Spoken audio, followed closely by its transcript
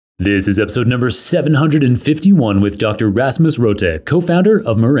This is episode number 751 with Dr. Rasmus Rothe, co-founder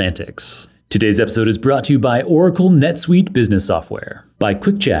of Merantix. Today's episode is brought to you by Oracle NetSuite Business Software, by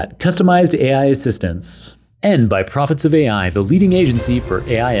QuickChat, customized AI assistants, and by Profits of AI, the leading agency for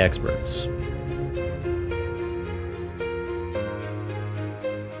AI experts.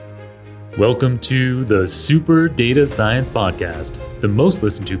 Welcome to the Super Data Science Podcast, the most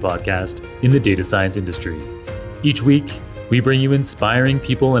listened to podcast in the data science industry. Each week, we bring you inspiring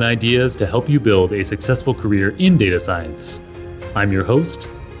people and ideas to help you build a successful career in data science. I'm your host,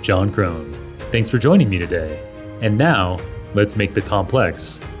 John Crone. Thanks for joining me today. And now, let's make the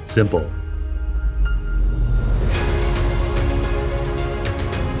complex simple.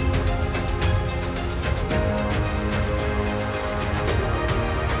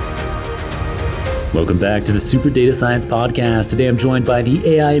 Welcome back to the Super Data Science Podcast. Today I'm joined by the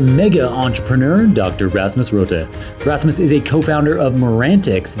AI mega entrepreneur, Dr. Rasmus Rothe. Rasmus is a co-founder of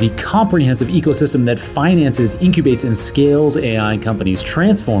Merantix, the comprehensive ecosystem that finances, incubates, and scales AI companies,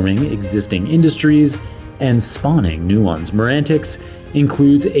 transforming existing industries and spawning new ones. Merantix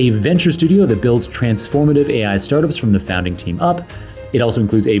includes a venture studio that builds transformative AI startups from the founding team up. It also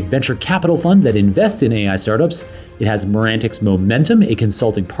includes a venture capital fund that invests in AI startups. It has Merantix Momentum, a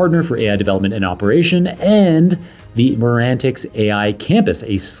consulting partner for AI development and operation, and the Merantix AI Campus,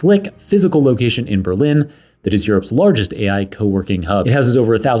 a slick physical location in Berlin that is Europe's largest AI co-working hub. It houses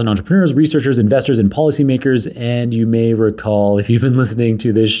over 1,000 entrepreneurs, researchers, investors, and policymakers. And you may recall, if you've been listening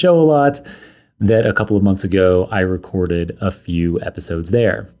to this show a lot, that a couple of months ago, I recorded a few episodes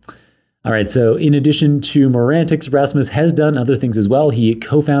there. All right, so in addition to Merantix, Rasmus has done other things as well. He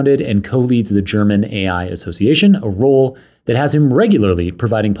co-founded and co-leads the German AI Association, a role that has him regularly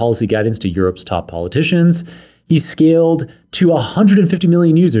providing policy guidance to Europe's top politicians. He scaled to 150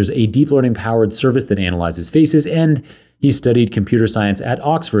 million users, a deep learning-powered service that analyzes faces, and he studied computer science at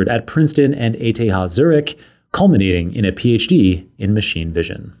Oxford, at Princeton, and ETH Zurich, culminating in a PhD in machine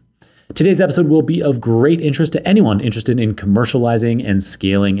vision. Today's episode will be of great interest to anyone interested in commercializing and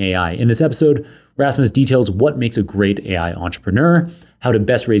scaling AI. In this episode, Rasmus details what makes a great AI entrepreneur, how to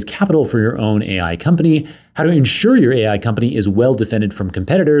best raise capital for your own AI company, how to ensure your AI company is well defended from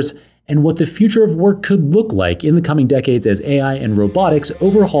competitors, and what the future of work could look like in the coming decades as AI and robotics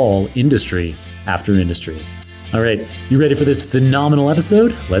overhaul industry after industry. All right, you ready for this phenomenal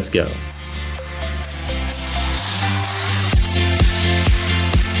episode? Let's go.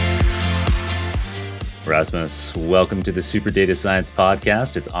 Rasmus, welcome to the Super Data Science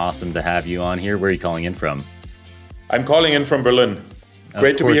Podcast. It's awesome to have you on here. Where are you calling in from? I'm calling in from Berlin.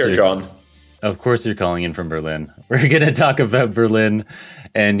 Great to be here, John. Of course you're calling in from Berlin. We're going to talk about Berlin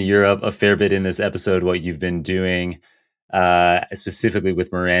and Europe a fair bit in this episode, what you've been doing, specifically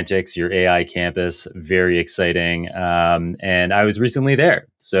with Merantix, your AI campus. Very exciting. And I was recently there.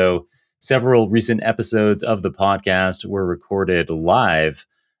 So several recent episodes of the podcast were recorded live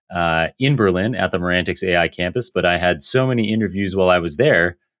in Berlin at the Merantix AI campus, but I had so many interviews while I was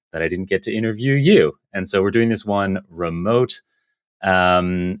there that I didn't get to interview you. And so we're doing this one remote,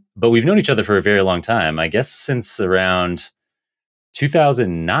 but we've known each other for a very long time, I guess since around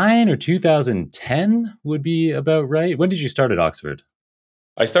 2009 or 2010 would be about right. When did you start at Oxford?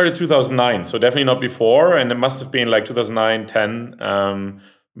 I started 2009, so definitely not before, and it must have been like 2009, 10,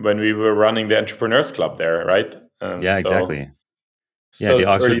 when we were running the Entrepreneurs Club there, right? Yeah, exactly. Still the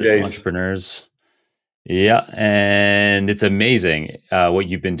Oxford early days. Entrepreneurs. Yeah, and it's amazing what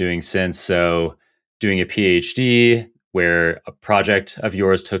you've been doing since. So doing a PhD where a project of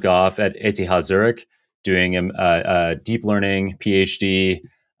yours took off at ETH Zurich, doing a deep learning PhD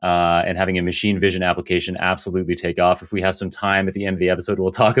and having a machine vision application absolutely take off. If we have some time at the end of the episode,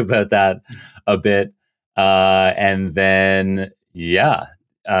 we'll talk about that a bit. And then,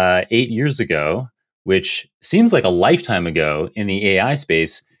 8 years ago, which seems like a lifetime ago in the AI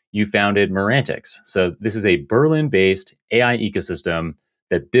space, you founded Merantix. So this is a Berlin-based AI ecosystem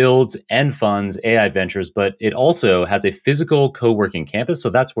that builds and funds AI ventures, but it also has a physical co-working campus.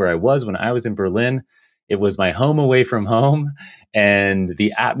 So that's where I was when I was in Berlin. It was my home away from home, and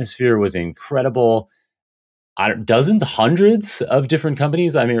the atmosphere was incredible. Dozens, hundreds of different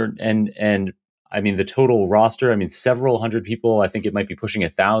companies. I mean, the total roster, several hundred people. I think it might be pushing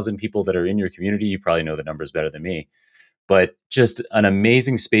 1,000 people that are in your community. You probably know the numbers better than me. But just an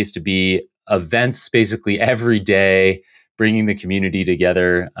amazing space to be. Events basically every day, bringing the community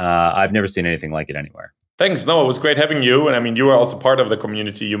together. I've never seen anything like it anywhere. Thanks. No, it was great having you. And you were also part of the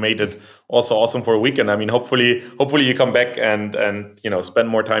community. You made it also awesome for a weekend. Hopefully you come back and spend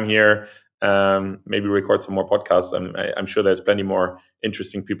more time here. Maybe record some more podcasts. I'm sure there's plenty more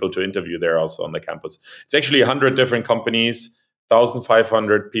interesting people to interview there also on the campus. It's actually 100 different companies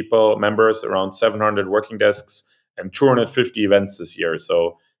 1,500 people, members, around 700 working desks, and 250 events this year.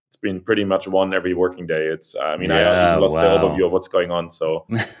 So it's been pretty much one every working day. It's, I mean, I even Yeah, lost the wow. overview of what's going on. So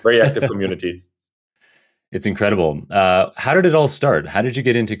very active community. It's incredible. How did it all start? How did you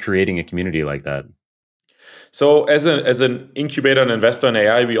get into creating a community like that? So as an incubator and investor in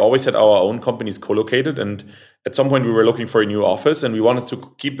AI, we always had our own companies co-located, and at some point we were looking for a new office, and we wanted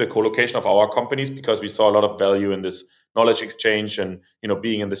to keep the co-location of our companies because we saw a lot of value in this knowledge exchange and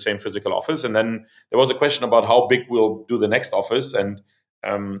being in the same physical office. And then there was a question about how big we'll do the next office, and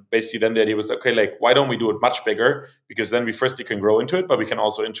basically then the idea was, okay, like, why don't we do it much bigger, because then we firstly can grow into it, but we can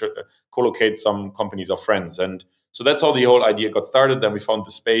also co-locate some companies of friends. And so that's how the whole idea got started. Then we found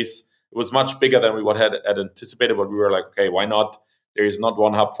the space. It was much bigger than we had anticipated, but we were like, okay, why not? There is not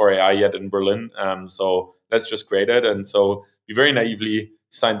one hub for AI yet in Berlin, so let's just create it. And so we very naively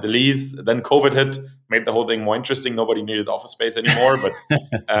signed the lease. Then COVID hit, made the whole thing more interesting. Nobody needed office space anymore, but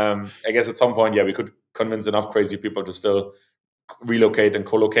I guess at some point, yeah, we could convince enough crazy people to still relocate and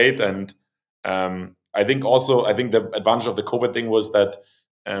co-locate. And I think the advantage of the COVID thing was that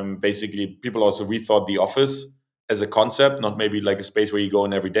basically people also rethought the office as a concept, not maybe like a space where you go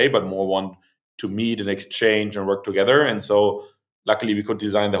in every day, but more one to meet and exchange and work together. And so luckily we could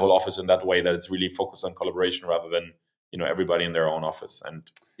design the whole office in that way that it's really focused on collaboration rather than everybody in their own office. And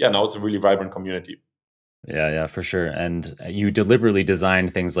yeah, now it's a really vibrant community. Yeah, for sure. And you deliberately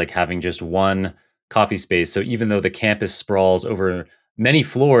designed things like having just one coffee space. So even though the campus sprawls over many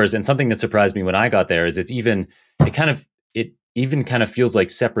floors, and something that surprised me when I got there is it even kind of feels like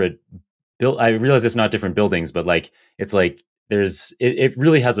separate built. I realize it's not different buildings, but like it's like it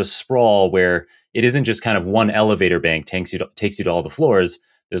really has a sprawl where it isn't just kind of one elevator bank takes you to all the floors.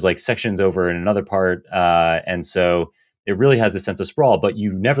 There's like sections over in another part, and so it really has a sense of sprawl. But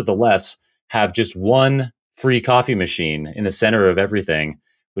you nevertheless have just one free coffee machine in the center of everything,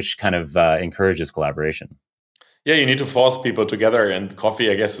 which kind of encourages collaboration. Yeah, you need to force people together, and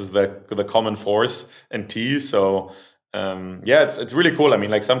coffee, I guess, is the common force, and tea. So yeah, it's really cool. I mean,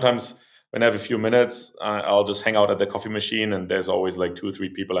 like sometimes when I have a few minutes, I'll just hang out at the coffee machine, and there's always like 2 or 3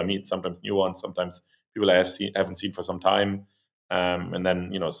 people I meet. Sometimes new ones, sometimes people haven't seen for some time, and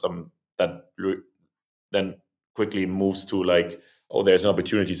then some that then quickly moves to like, oh, there's an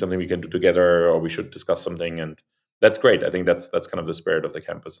opportunity, something we can do together, or we should discuss something, and that's great. I think that's kind of the spirit of the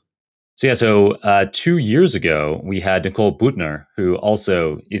campus. So 2 years ago, we had Nicole Butner, who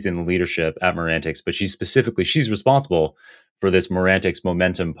also is in leadership at Morantics, but she's responsible for this Morantics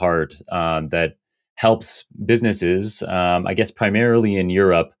momentum part that helps businesses, I guess primarily in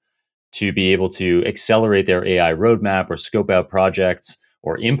Europe, to be able to accelerate their AI roadmap or scope out projects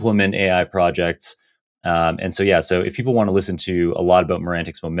or implement AI projects. So if people want to listen to a lot about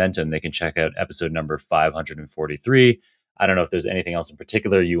Morantics momentum, they can check out episode number 543. I don't know if there's anything else in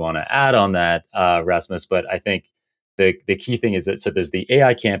particular you want to add on that, Rasmus, but I think the key thing is that so there's the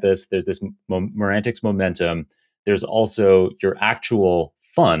AI campus, there's this Morantics momentum, there's also your actual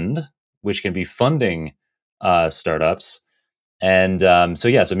fund, which can be funding startups. And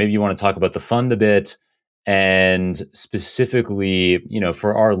so maybe you want to talk about the fund a bit, and specifically,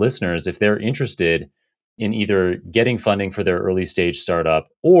 for our listeners, if they're interested in either getting funding for their early stage startup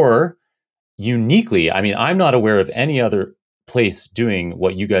or uniquely, I mean, I'm not aware of any other place doing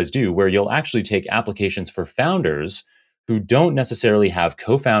what you guys do where you'll actually take applications for founders who don't necessarily have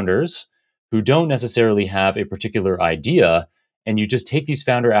co-founders, who don't necessarily have a particular idea, and you just take these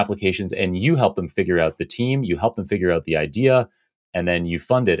founder applications and you help them figure out the team, you help them figure out the idea, and then you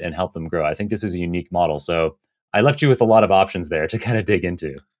fund it and help them grow. I think this is a unique model. So I left you with a lot of options there to kind of dig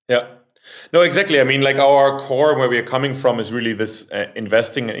into. Yeah. No, exactly. I mean, like our core, where we are coming from, is really this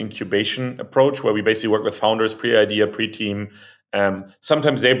investing and incubation approach, where we basically work with founders, pre-idea, pre-team.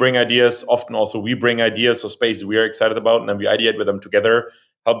 Sometimes they bring ideas. Often, also we bring ideas or spaces we are excited about, and then we ideate with them together,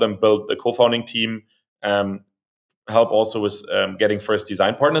 help them build the co-founding team. Help also with getting first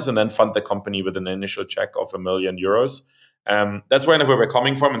design partners, and then fund the company with an initial check of €1 million. That's where we're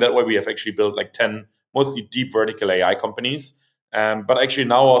coming from, and that way we have actually built like 10 mostly deep vertical AI companies. But actually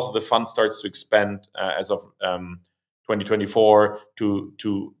now also the fund starts to expand as of 2024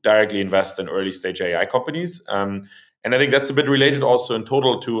 to directly invest in early stage AI companies. And I think that's a bit related also in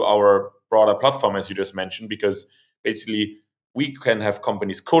total to our broader platform, as you just mentioned, because basically we can have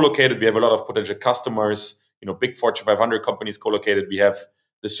companies co-located. We have a lot of potential customers, big Fortune 500 companies co-located. We have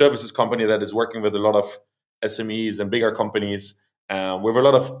the services company that is working with a lot of SMEs and bigger companies. We have a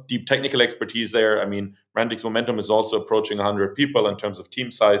lot of deep technical expertise there. I mean, Morantics Momentum is also approaching 100 people in terms of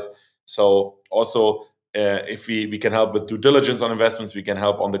team size. So also, if we can help with due diligence on investments, we can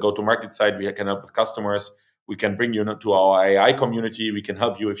help on the go-to-market side, we can help with customers. We can bring you to our AI community. We can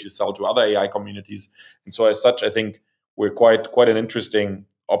help you if you sell to other AI communities. And so as such, I think we're quite an interesting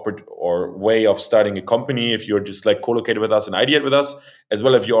or way of starting a company if you're just like co-located with us and ideate with us, as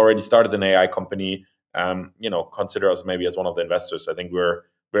well if you already started an AI company. Consider us maybe as one of the investors. I think we're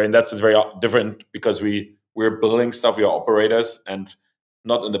in that sense very different because we're building stuff. We are operators, and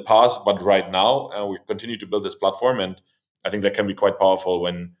not in the past, but right now, we continue to build this platform, and I think that can be quite powerful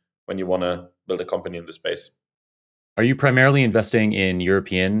when you want to build a company in this space. Are you primarily investing in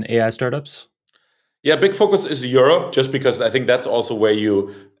European AI startups? Yeah, big focus is Europe, just because I think that's also where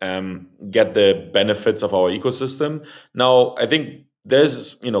you get the benefits of our ecosystem. Now, I think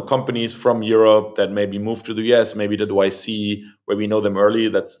there's companies from Europe that maybe move to the US, maybe to the YC, where we know them early.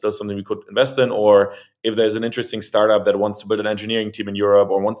 That's still something we could invest in. Or if there's an interesting startup that wants to build an engineering team in Europe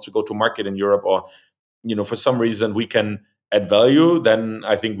or wants to go to market in Europe, or for some reason we can add value, then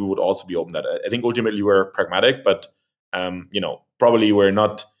I think we would also be open to that. I think ultimately we're pragmatic, but probably we're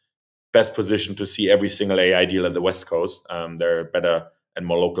not best positioned to see every single AI deal at the West Coast. There are better and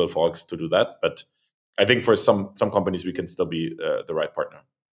more local folks to do that. But I think for some companies, we can still be the right partner.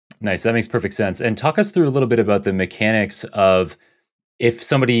 Nice. That makes perfect sense. And talk us through a little bit about the mechanics of if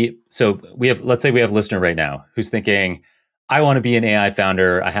somebody, let's say we have a listener right now who's thinking, I want to be an AI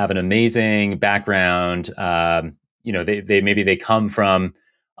founder. I have an amazing background. They come from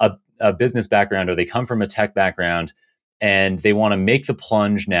a business background, or they come from a tech background, and they want to make the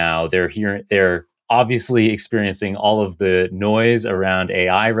plunge now. They're obviously experiencing all of the noise around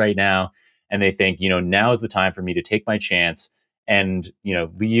AI right now, and they think, now is the time for me to take my chance and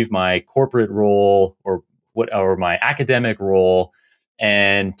leave my corporate role or my academic role,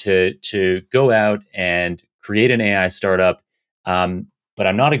 and to go out and create an AI startup. But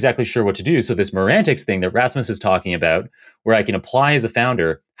I'm not exactly sure what to do. So this Merantix thing that Rasmus is talking about, where I can apply as a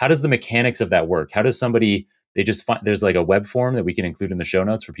founder, how does the mechanics of that work? How does somebody, there's like a web form that we can include in the show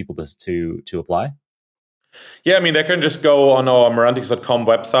notes for people to apply? Yeah, they can just go on our Merantix.com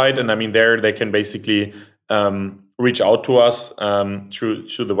website, and there they can basically reach out to us through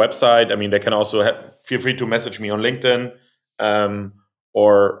the website. They can also feel free to message me on LinkedIn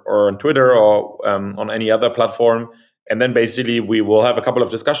or on Twitter or on any other platform. And then basically we will have a couple of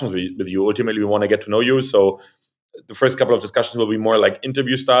discussions with you. Ultimately, we want to get to know you. So the first couple of discussions will be more like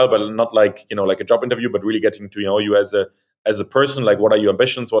interview style, but not like like a job interview, but really getting to know you as a person. Like, what are your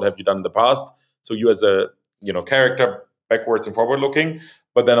ambitions? What have you done in the past? So you as a character, backwards and forward looking,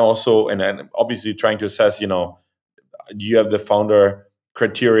 but then also and obviously trying to assess do you have the founder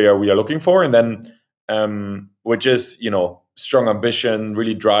criteria we are looking for, and then which is strong ambition,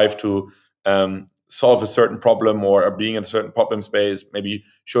 really drive to solve a certain problem or being in a certain problem space, maybe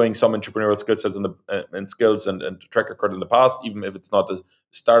showing some entrepreneurial skill sets and skills and track record in the past, even if it's not a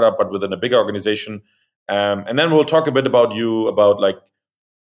startup but within a bigger organization. And then we'll talk a bit about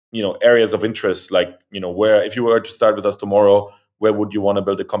areas of interest, where, if you were to start with us tomorrow, where would you want to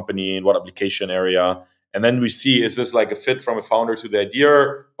build a company, in what application area? And then we see, is this like a fit from a founder to the idea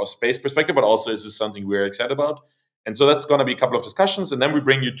or space perspective, but also is this something we're excited about? And so that's going to be a couple of discussions. And then we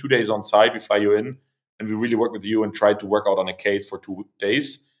bring you 2 days on site. We fly you in and we really work with you and try to work out on a case for 2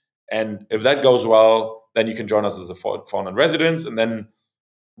 days. And if that goes well, then you can join us as a founder in residence. And then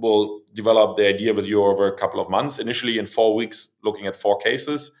we'll develop the idea with you over a couple of months, initially in 4 weeks, looking at 4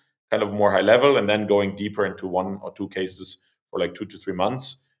 cases, kind of more high level, and then going deeper into 1 or 2 cases for like 2 to 3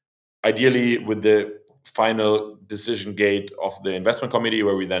 months. Ideally, with the final decision gate of the investment committee,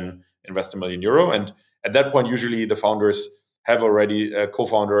 where we then invest €1 million. And at that point, usually the founders have already a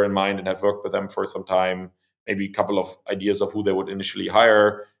co-founder in mind and have worked with them for some time, maybe a couple of ideas of who they would initially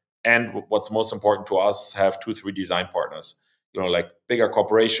hire. And what's most important to us, have 2-3 design partners, like bigger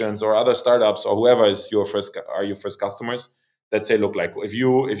corporations or other startups or whoever is your first customers that say, look, like if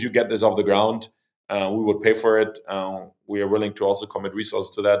you get this off the ground, we would pay for it. We are willing to also commit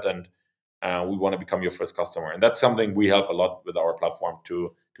resources to that, and we want to become your first customer. And that's something we help a lot with our platform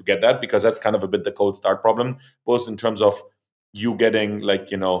to get that, because that's kind of a bit the cold start problem, both in terms of you getting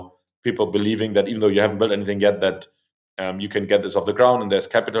people believing that even though you haven't built anything yet, that you can get this off the ground and there's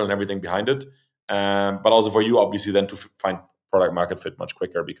capital and everything behind it. But also for you, obviously, then to find product market fit much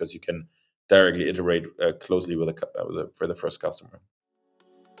quicker, because you can directly iterate closely for the first customer.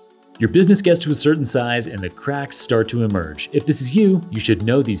 Your business gets to a certain size and the cracks start to emerge. If this is you, you should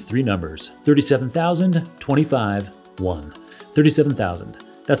know these 3 numbers: 37,000, 25, 1. 37,000.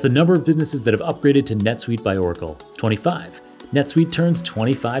 That's the number of businesses that have upgraded to NetSuite by Oracle. 25. NetSuite turns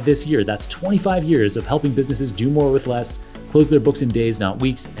 25 this year. That's 25 years of helping businesses do more with less, close their books in days, not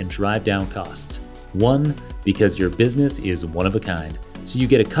weeks, and drive down costs. 1, because your business is one of a kind. so you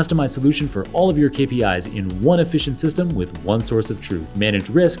get a customized solution for all of your KPIs in one efficient system with one source of truth. Manage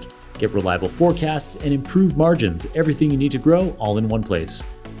risk, get reliable forecasts, and improve margins. Everything you need to grow all in one place.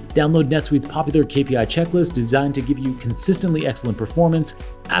 Download NetSuite's popular KPI checklist designed to give you consistently excellent performance,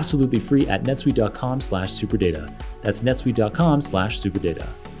 absolutely free at netsuite.com/superdata. That's netsuite.com/superdata.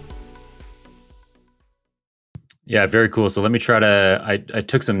 Yeah, very cool. So let me try to, I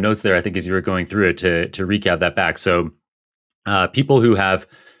took some notes there, I think, as you were going through it to recap that back. So people who have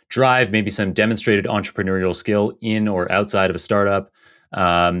drive, maybe some demonstrated entrepreneurial skill in or outside of a startup,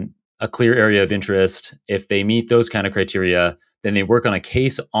 a clear area of interest. If they meet those kind of criteria, then they work on a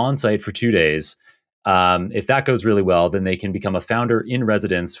case on site for 2 days. If that goes really well, then they can become a founder in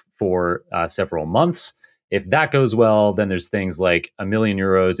residence for several months. If that goes well, then there's things like €1 million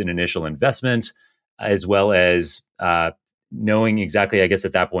in initial investment, as well as knowing exactly, I guess,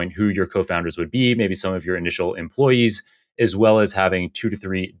 at that point, who your co-founders would be, maybe some of your initial employees, as well as having 2 to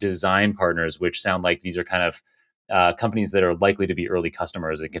 3 design partners, which sound like these are kind of companies that are likely to be early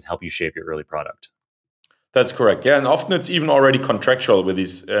customers and can help you shape your early product. That's correct. Yeah, and often it's even already contractual with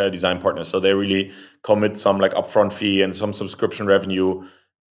these design partners. So they really commit some like upfront fee and some subscription revenue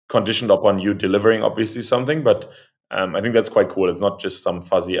conditioned upon you delivering obviously something. But I think that's quite cool. It's not just some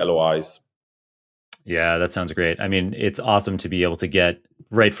fuzzy LOIs. Yeah, that sounds great. I mean, it's awesome to be able to get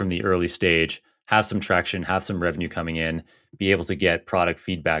right from the early stage, have some traction, have some revenue coming in, be able to get product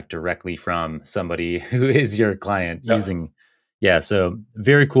feedback directly from somebody who is your client Yeah. using. Yeah, so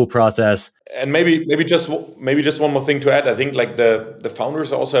very cool process. And maybe just one more thing to add. I think like the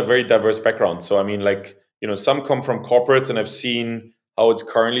founders also have very diverse backgrounds. So I mean, like, some come from corporates and have seen how it's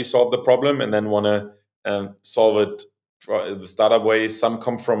currently solved the problem and then want to solve it for the startup way. Some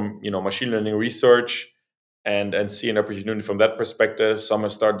come from machine learning research and see an opportunity from that perspective. Some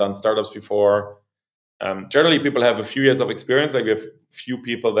have done startups before. Generally, people have a few years of experience. Like we have few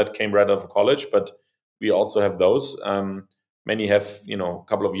people that came right out of college, but we also have those. Many have a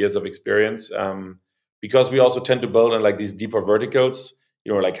couple of years of experience, because we also tend to build in like these deeper verticals.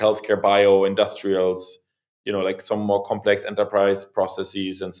 Like healthcare, bio, industrials. Like some more complex enterprise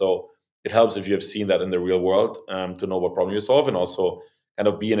processes, and so it helps if you have seen that in the real world, to know what problem you solve, and also kind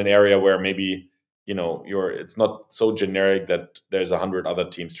of be in an area where maybe it's not so generic that there's 100 other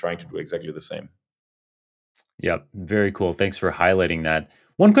teams trying to do exactly the same. Yep, very cool. Thanks for highlighting that.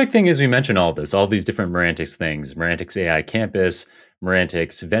 One quick thing is we mentioned all this, all these different Marantix things, Marantix AI Campus,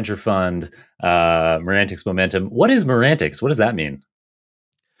 Marantix Venture Fund, Marantix Momentum. What is Marantix? What does that mean?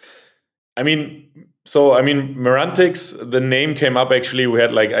 Marantix, the name came up actually. We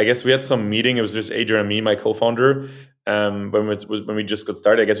had I guess we had some meeting. It was just Adrian and me, my co-founder. When we just got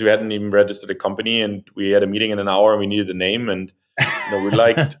started, I guess we hadn't even registered a company, and we had a meeting in an hour, and we needed a name. And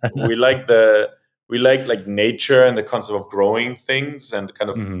we liked like nature and the concept of growing things and kind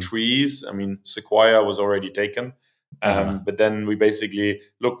of Hmm. trees. I mean, sequoia was already taken. Uh-huh. But then we basically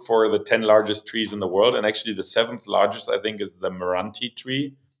looked for the 10 largest trees in the world. And actually, the seventh largest, I think, is the Meranti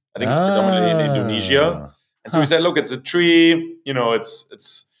tree. I think it's predominantly in Indonesia. Oh, And so we huh. said, look, it's a tree,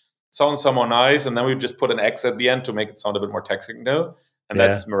 it's sounds somewhat nice. And then we just put an X at the end to make it sound a bit more technical. And Yeah.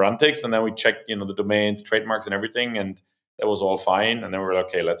 that's Merantix. And then we checked, the domains, trademarks, and everything. And that was all fine. And then we were like,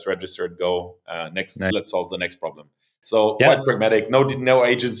 okay, let's register and go. Next, Nice. let's solve the next problem. So Yeah. quite pragmatic. No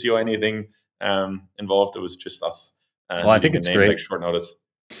agency or anything involved. It was just us Well, I think needing a it's name great. like short notice.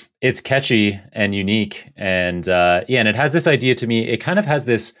 It's catchy and unique, and yeah, and it has this idea to me. It kind of has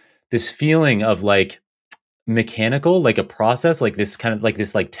this feeling of like mechanical, like a process, like this kind of like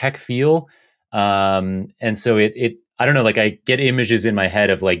this like tech feel. And so it I don't know, like I get images in my head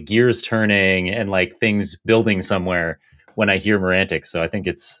of like gears turning and like things building somewhere when I hear Marantix. So I think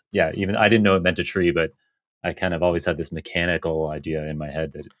it's, yeah, even I didn't know it meant a tree, but I kind of always had this mechanical idea in my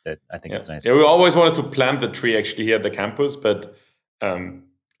head that I think Yeah, it's yeah. nice. We always wanted to plant the tree actually here at the campus, but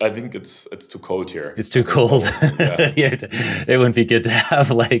I think it's too cold here. It's too We'll cold. probably, yeah. Yeah, it wouldn't be good to have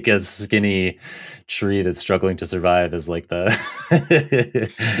like a skinny tree that's struggling to survive as like the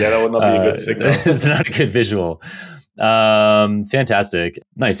Yeah, that would not be a good signal. it's not a good visual. Fantastic.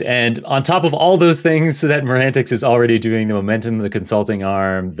 Nice. And on top of all those things that Marantix is already doing, the momentum, the consulting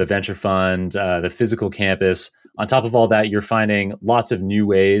arm, the venture fund, the physical campus, on top of all that, you're finding lots of new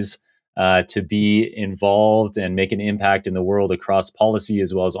ways to be involved and make an impact in the world across policy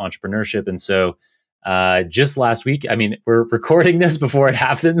as well as entrepreneurship. And so just last week, I mean, we're recording this before it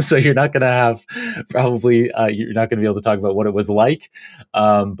happens, so you're not going to have probably, you're not going to be able to talk about what it was like.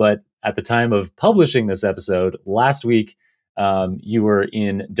 But at the time of publishing this episode last week, you were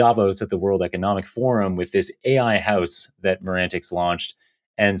in Davos at the World Economic Forum with this AI house that Marantix launched.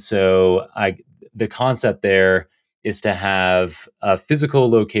 And so the concept there is to have a physical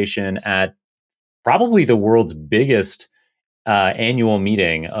location at probably the world's biggest annual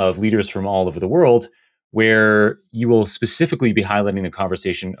meeting of leaders from all over the world, where you will specifically be highlighting the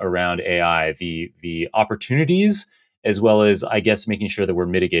conversation around AI, the opportunities, as well as, I guess, making sure that we're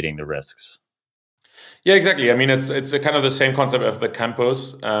mitigating the risks. Yeah, exactly. I mean, it's a kind of the same concept of the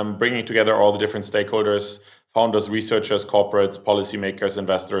campus, bringing together all the different stakeholders, founders, researchers, corporates, policymakers,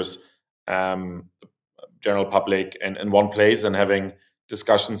 investors, um, general public, in one place, and having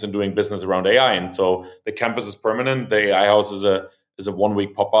discussions and doing business around AI. And so the campus is permanent. The AI house is a 1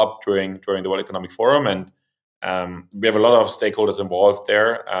 week pop up during the World Economic Forum, and we have a lot of stakeholders involved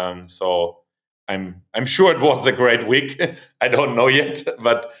there. So I'm sure it was a great week. I don't know yet,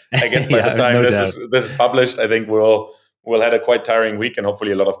 but I guess by the Yeah, time no doubt. this is published, I think we'll had a quite tiring week, and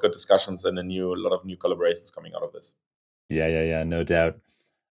hopefully a lot of good discussions and a lot of new collaborations coming out of this. Yeah, no doubt.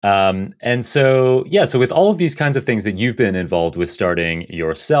 And so, yeah, so with all of these kinds of things that you've been involved with starting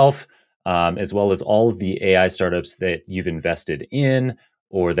yourself, as well as all of the AI startups that you've invested in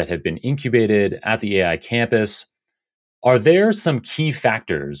or that have been incubated at the AI campus, are there some key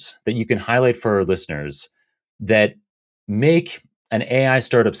factors that you can highlight for our listeners that make an AI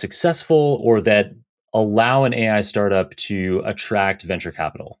startup successful or that allow an AI startup to attract venture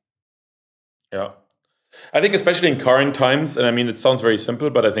capital? Yeah. I think especially in current times, and I mean it sounds very simple,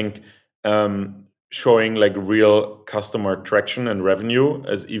 but I think showing like real customer traction and revenue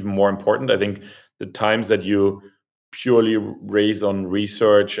is even more important. I think the times that you purely raise on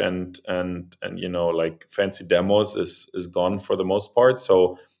research and like fancy demos is gone for the most part.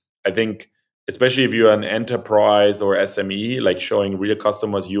 So I think especially if you're an enterprise or SME, like showing real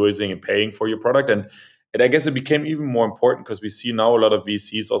customers using and paying for your product, and I guess it became even more important because we see now a lot of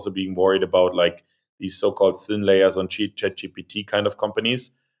VCs also being worried about like these so-called thin layers on ChatGPT kind of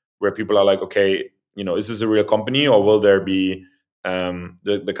companies, where people are like, okay, is this a real company, or will there be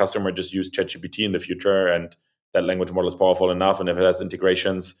the customer just use ChatGPT in the future, and that language model is powerful enough, and if it has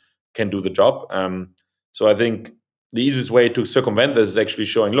integrations, can do the job. So I think the easiest way to circumvent this is actually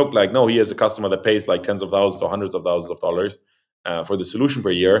showing, look, like, no, he has a customer that pays like tens of thousands or hundreds of thousands of dollars for the solution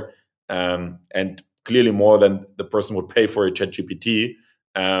per year, and clearly more than the person would pay for a ChatGPT.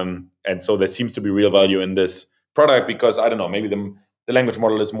 And so there seems to be real value in this product because I don't know, maybe the language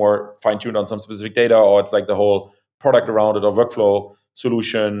model is more fine tuned on some specific data, or it's like the whole product around it or workflow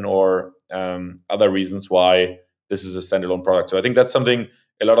solution, or other reasons why this is a standalone product. So I think that's something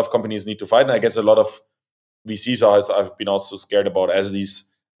a lot of companies need to fight. And I guess a lot of VCs are, as I've been also scared about, as these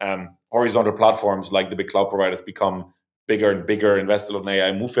horizontal platforms like the big cloud providers become bigger and bigger, invest a lot in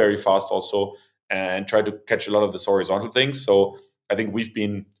AI, move very fast also, and try to catch a lot of these horizontal things. So I think we've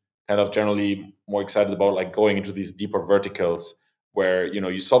been kind of generally more excited about like going into these deeper verticals where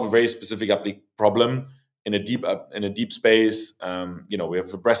you solve a very specific problem in a deep space. We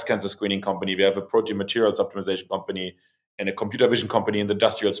have a breast cancer screening company, we have a protein materials optimization company, and a computer vision company in the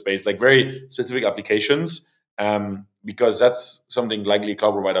industrial space, like very specific applications, because that's something likely a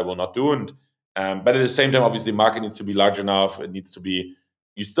cloud provider will not do. And but at the same time, obviously, market needs to be large enough. It needs to be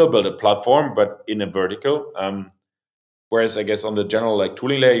you still build a platform, but in a vertical. Whereas I guess on the general like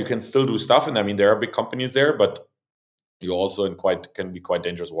tooling layer, you can still do stuff, and I mean there are big companies there, but you also can be quite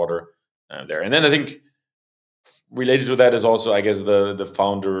dangerous water there. And then I think related to that is also, I guess, the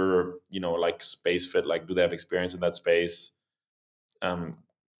founder, like space fit, like do they have experience in that space, um,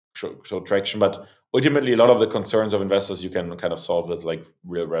 show traction. But ultimately, a lot of the concerns of investors you can kind of solve with like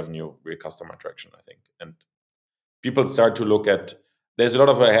real revenue, real customer traction, I think. And people start to look at there's a lot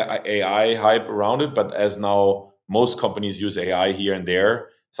of AI hype around it, but as now most companies use AI here and there,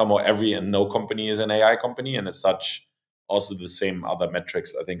 somehow every and no company is an AI company, and as such, also the same other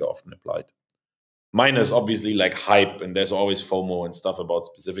metrics I think are often applied. Minus obviously like hype, and there's always FOMO and stuff about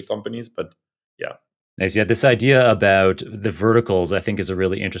specific companies, but yeah. Nice. Yeah, this idea about the verticals, I think, is a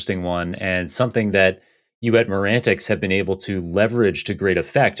really interesting one and something that you at Morantix have been able to leverage to great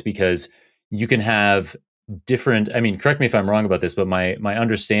effect because you can have different. I mean, correct me if I'm wrong about this, but my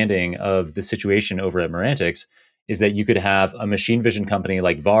understanding of the situation over at Morantix is that you could have a machine vision company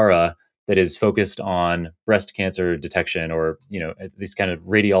like Vara that is focused on breast cancer detection or these kind of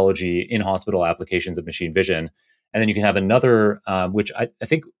radiology in hospital applications of machine vision, and then you can have another, which I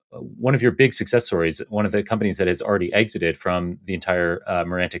think one of your big success stories, one of the companies that has already exited from the entire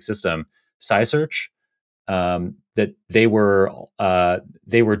Morantic system, SciSearch, that they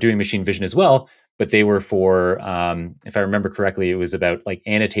were doing machine vision as well, but they were for, if I remember correctly, it was about like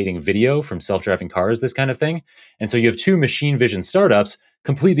annotating video from self-driving cars, this kind of thing. And so you have two machine vision startups,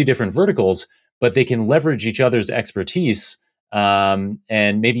 completely different verticals, but they can leverage each other's expertise and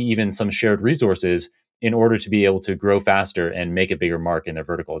maybe even some shared resources in order to be able to grow faster and make a bigger mark in their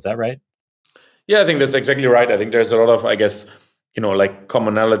vertical. Is that right? Yeah, I think that's exactly right. I think there's a lot of, I guess, like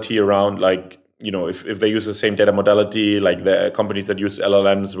commonality around, like, if they use the same data modality, like the companies that use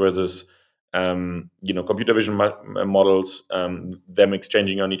LLMs versus, computer vision models, them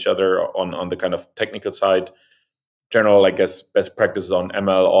exchanging on each other on the kind of technical side, general, I guess, best practices on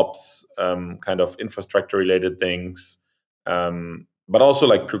ML ops, kind of infrastructure related things, but also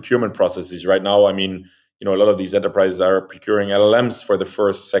like procurement processes. Right now, I mean, a lot of these enterprises are procuring LLMs for the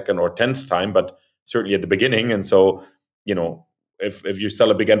first, second, or 10th time, but certainly at the beginning. And so, if you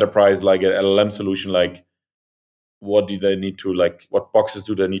sell a big enterprise like an LLM solution, like, what do they need to, like, what boxes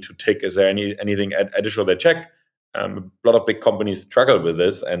do they need to tick? Is there anything additional they check? A lot of big companies struggle with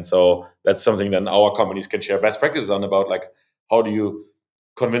this, and so that's something that our companies can share best practices on, about, like, how do you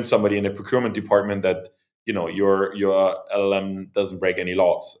convince somebody in the procurement department that your LLM doesn't break any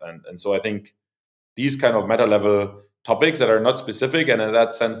laws. And so I think these kind of meta level topics that are not specific, and in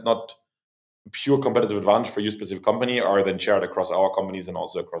that sense not pure competitive advantage for your specific company, are then shared across our companies and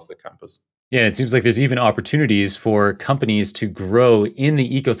also across the campus. Yeah, and it seems like there's even opportunities for companies to grow in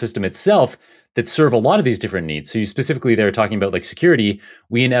the ecosystem itself that serve a lot of these different needs. So you specifically there talking about like security.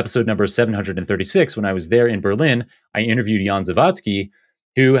 We in episode number 736, when I was there in Berlin, I interviewed Jan Zawadzki,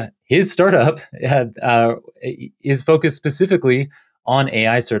 who his startup is focused specifically on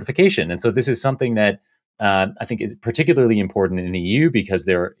AI certification. And so this is something that I think is particularly important in the EU because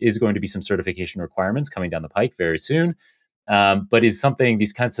there is going to be some certification requirements coming down the pike very soon. But is something,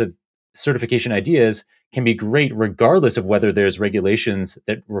 these kinds of certification ideas can be great regardless of whether there's regulations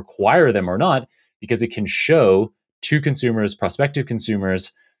that require them or not, because it can show to consumers, prospective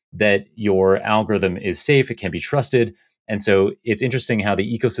consumers, that your algorithm is safe, it can be trusted. And so it's interesting how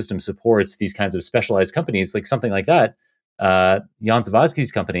the ecosystem supports these kinds of specialized companies, like something like that. Jan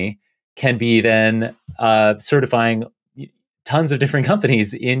Zawadzki's company can be then certifying tons of different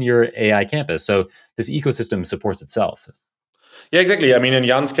companies in your AI campus. So this ecosystem supports itself. Yeah, exactly. I mean, in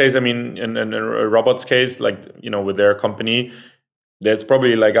Jan's case, I mean, in Robert's case, like, with their company, there's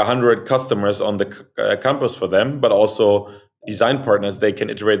probably like 100 customers on the campus for them, but also design partners they can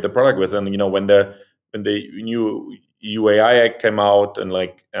iterate the product with. And when the new UAI Act came out, and,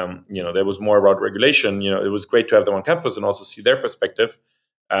 like, there was more about regulation. It was great to have them on campus and also see their perspective,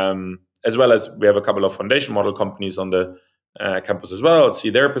 as well as we have a couple of foundation model companies on the campus as well. See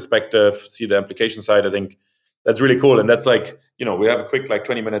their perspective, see the application side. I think that's really cool, and that's like, we have a quick, like,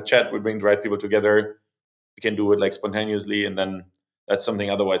 20-minute chat. We bring the right people together. We can do it like spontaneously, and then that's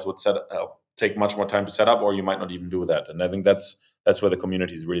something otherwise would take much more time to set up, or you might not even do that. And I think that's where the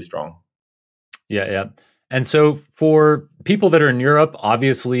community is really strong. Yeah, yeah. And so for people that are in Europe,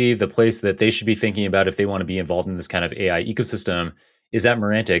 obviously the place that they should be thinking about if they want to be involved in this kind of AI ecosystem is at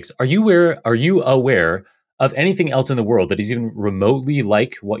Merantix. Are you aware of anything else in the world that is even remotely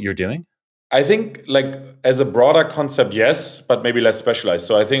like what you're doing? I think, like, as a broader concept, yes, but maybe less specialized.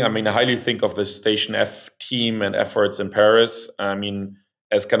 So I mean, I highly think of the Station F team and efforts in Paris, I mean,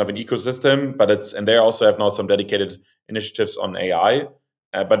 as kind of an ecosystem, and they also have now some dedicated initiatives on AI.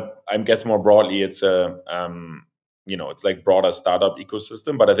 But I guess more broadly, it's like broader startup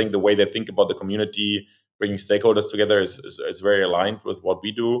ecosystem. But I think the way they think about the community, bringing stakeholders together, is very aligned with what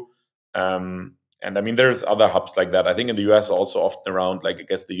we do. And I mean, there's other hubs like that. I think in the US also often around, like, I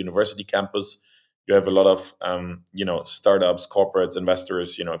guess, the university campus, you have a lot of, startups, corporates,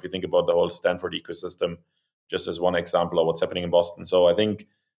 investors. If you think about the whole Stanford ecosystem, just as one example of what's happening in Boston. So I think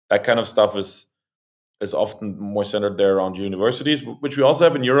that kind of stuff is often more centered there around universities, which we also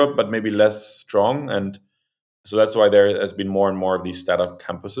have in Europe, but maybe less strong. And so that's why there has been more and more of these startup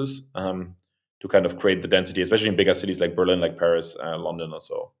campuses, to kind of create the density, especially in bigger cities like Berlin, like Paris, London, or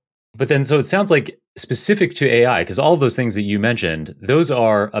so. But then, so it sounds like specific to AI, because all of those things that you mentioned, those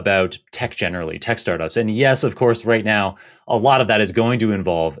are about tech generally, tech startups. And yes, of course, right now, a lot of that is going to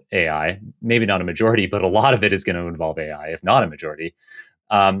involve AI. Maybe not a majority, but a lot of it is going to involve AI, if not a majority.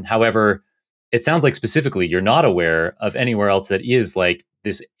 However, it sounds like specifically you're not aware of anywhere else that is like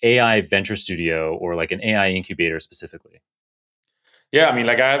this AI venture studio or like an AI incubator specifically. Yeah, I mean,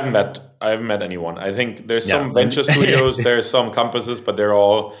 like, I haven't met anyone. I think there's Yeah. some venture studios, there's some campuses, but they're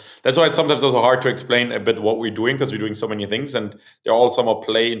all. That's why it's sometimes also hard to explain a bit what we're doing, because we're doing so many things, and they're all somewhat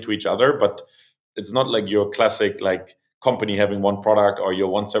play into each other. But it's not like your classic, like, company having one product, or your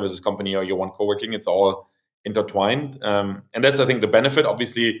one services company, or your one co-working. It's all intertwined, and that's, I think, the benefit.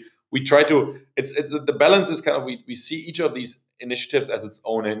 Obviously, we try to. It's the balance is kind of, we see each of these initiatives as its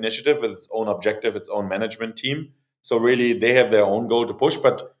own initiative with its own objective, its own management team. So really, they have their own goal to push,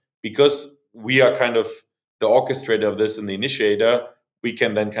 but because we are kind of the orchestrator of this and the initiator, we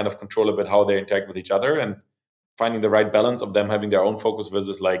can then kind of control a bit how they interact with each other, and finding the right balance of them having their own focus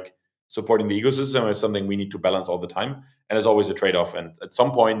versus like supporting the ecosystem is something we need to balance all the time. And it's always a trade-off. And at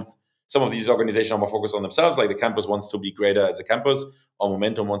some point, some of these organizations are more focused on themselves, like the campus wants to be greater as a campus, or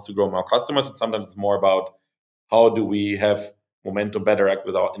Momentum wants to grow more customers. And sometimes it's more about how do we have Momentum better act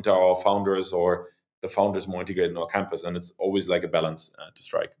with into our founders, or the founders more integrated in our campus. And it's always like a balance to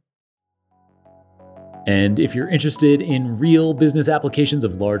strike. And if you're interested in real business applications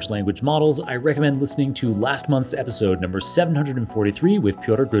of large language models, I recommend listening to last month's episode number 743 with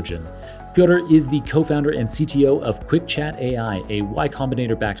Piotr Grudjin. Piotr is the co-founder and CTO of QuickChat AI, a Y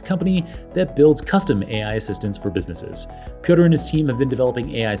Combinator-backed company that builds custom AI assistants for businesses. Piotr and his team have been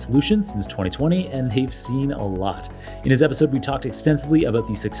developing AI solutions since 2020, and they've seen a lot. In his episode, we talked extensively about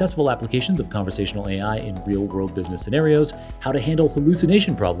the successful applications of conversational AI in real-world business scenarios, how to handle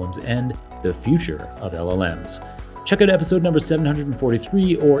hallucination problems, and the future of LLMs. Check out episode number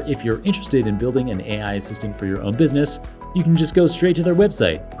 743, or if you're interested in building an AI assistant for your own business, you can just go straight to their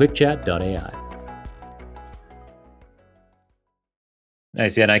website, quickchat.ai.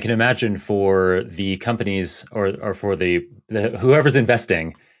 Nice, yeah, and I can imagine for the companies or for the whoever's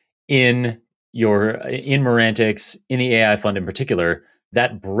investing in Merantix, in the AI fund in particular,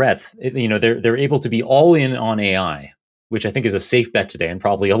 that breadth, they're able to be all in on AI, which I think is a safe bet today, and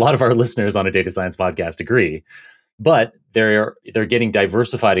probably a lot of our listeners on a data science podcast agree. But they're getting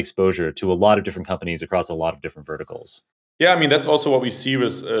diversified exposure to a lot of different companies across a lot of different verticals. Yeah, I mean, that's also what we see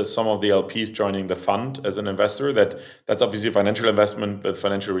with some of the LPs joining the fund as an investor. That's obviously a financial investment with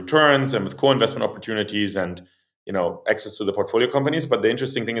financial returns and with co-investment opportunities and access to the portfolio companies. But the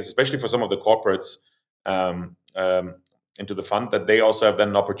interesting thing is, especially for some of the corporates um, um, into the fund, that they also have then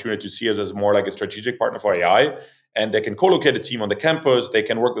an opportunity to see us as more like a strategic partner for AI, and they can co-locate a team on the campus. They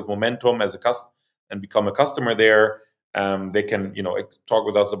can work with Momentum as a and become a customer there. They can, talk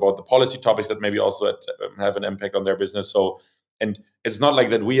with us about the policy topics that maybe also have an impact on their business. So, and it's not like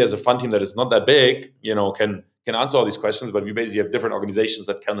that we as a fund team that is not that big, can answer all these questions, but we basically have different organizations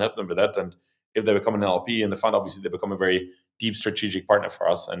that can help them with that. And if they become an LP in the fund, obviously they become a very deep strategic partner for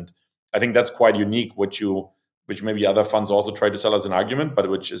us. And I think that's quite unique, which maybe other funds also try to sell as an argument, but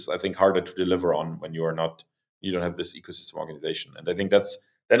which is, I think, harder to deliver on when you don't have this ecosystem organization. And I think that's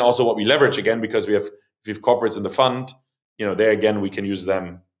then also what we leverage again, because we have corporates in the fund, there again, we can use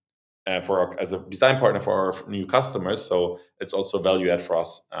them as a design partner for our new customers. So it's also value add for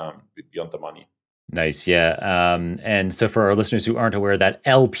us beyond the money. Nice, yeah. And so for our listeners who aren't aware, that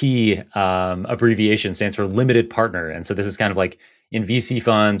LP abbreviation stands for limited partner. And so this is kind of like in VC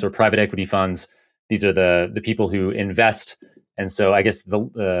funds or private equity funds, these are the people who invest. And so I guess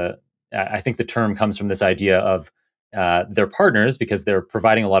I think the term comes from this idea of they're partners because they're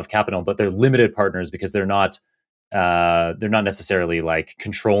providing a lot of capital, but they're limited partners because they're not necessarily like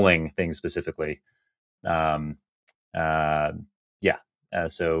controlling things specifically. Um, yeah.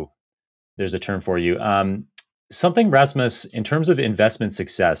 So there's a term for you. Something, Rasmus, in terms of investment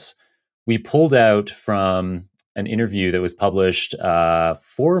success, we pulled out from an interview that was published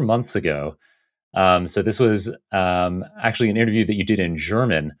 4 months ago. So this was actually an interview that you did in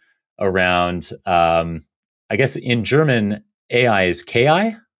German around, I guess in German, AI is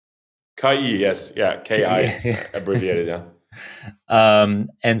KI? KI, yes. Yeah, KI is abbreviated, yeah.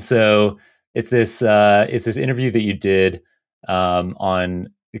 And so it's this interview that you did on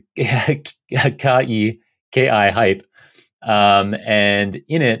KI hype, and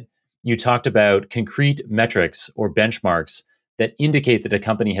in it you talked about concrete metrics or benchmarks that indicate that a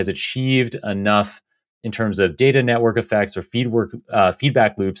company has achieved enough in terms of data network effects or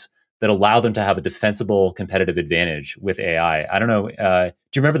feedback loops that allow them to have a defensible competitive advantage with AI. I don't know.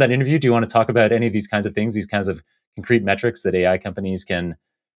 Do you remember that interview? Do you want to talk about any of these kinds of things, these kinds of concrete metrics that AI companies can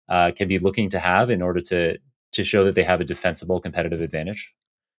be looking to have in order to show that they have a defensible competitive advantage?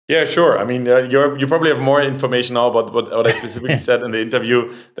 Yeah, sure. I mean, you probably have more information now about what I specifically said in the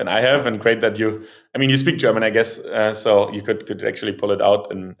interview than I have, and great that you speak German, I guess, so you could actually pull it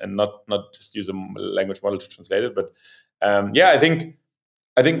out and not just use a language model to translate it. But yeah, I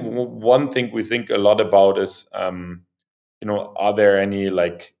think one thing we think a lot about is are there any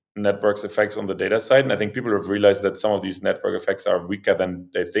like networks effects on the data side? And I think people have realized that some of these network effects are weaker than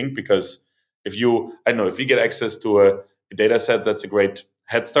they think, because if you get access to a data set, that's a great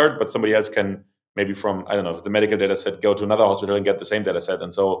head start, but somebody else can maybe from, I don't know, if it's a medical data set, go to another hospital and get the same data set.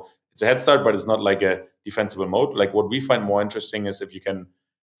 And so it's a head start, but it's not like a defensible mode. Like what we find more interesting is if you can,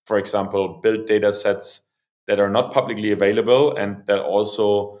 for example, build data sets that are not publicly available and that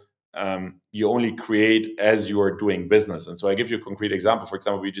also you only create as you are doing business. And so I give you a concrete example. For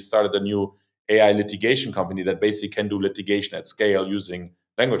example, we just started a new AI litigation company that basically can do litigation at scale using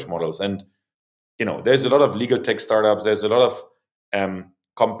language models. And there's a lot of legal tech startups. There's a lot of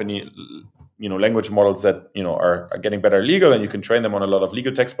company, language models that are getting better legal, and you can train them on a lot of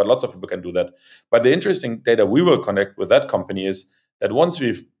legal text. But lots of people can do that. But the interesting data we will connect with that company is that once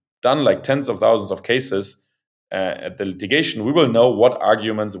we've done like tens of thousands of cases at the litigation, we will know what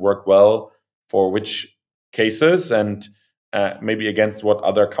arguments work well for which cases and maybe against what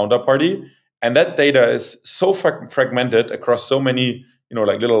other counterparty. And that data is so fragmented across so many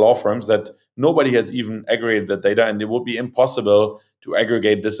like little law firms that nobody has even aggregated that data, and it would be impossible to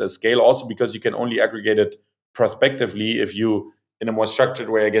aggregate this at scale. Also, because you can only aggregate it prospectively if you, in a more structured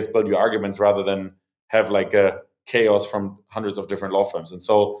way, I guess, build your arguments rather than have like a chaos from hundreds of different law firms. And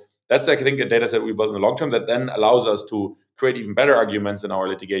so that's, I think, a data set we built in the long term that then allows us to create even better arguments in our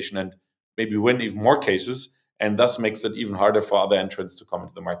litigation and maybe win even more cases, and thus makes it even harder for other entrants to come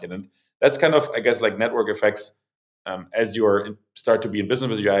into the market. And that's kind of, I guess, like network effects as you start to be in business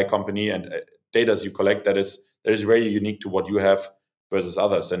with your AI company, and data you collect that is very unique to what you have versus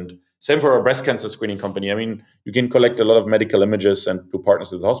others. And same for our breast cancer screening company. I mean, you can collect a lot of medical images and do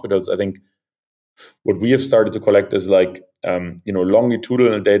partners with hospitals. I think what we have started to collect is like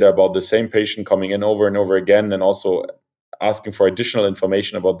longitudinal data about the same patient coming in over and over again, and also asking for additional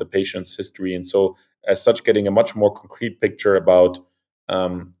information about the patient's history. And so as such, getting a much more concrete picture about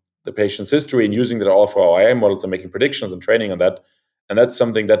the patient's history, and using that all for our AI models and making predictions and training on that. And that's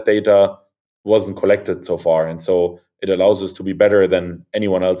something that data wasn't collected so far. And so it allows us to be better than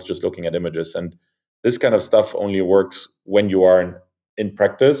anyone else just looking at images. And this kind of stuff only works when you are in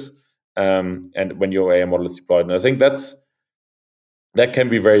practice and when your AI model is deployed. And I think that can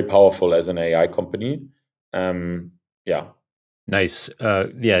be very powerful as an AI company. Yeah. Nice.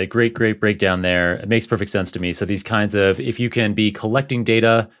 Yeah, great breakdown there. It makes perfect sense to me. So these kinds of, if you can be collecting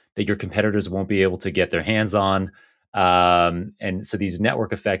data that your competitors won't be able to get their hands on, and so these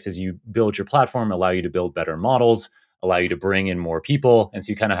network effects as you build your platform allow you to build better models, allow you to bring in more people, and so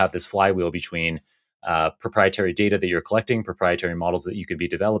you kind of have this flywheel between proprietary data that you're collecting, proprietary models that you could be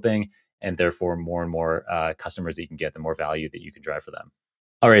developing, and therefore more and more customers that you can get, the more value that you can drive for them.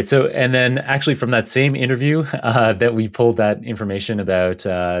 All right. So, and then actually from that same interview that we pulled that information about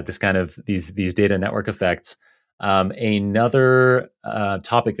this kind of these data network effects, another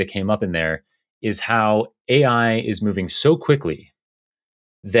topic that came up in there is how AI is moving so quickly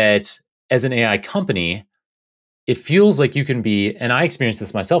that as an AI company, it feels like you can be, and I experienced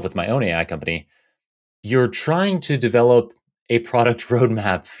this myself with my own AI company, you're trying to develop a product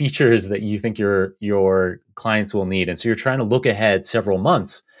roadmap, features that you think your clients will need. And so you're trying to look ahead several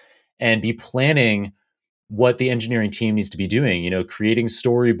months and be planning what the engineering team needs to be doing, creating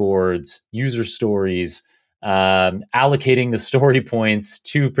storyboards, user stories, allocating the story points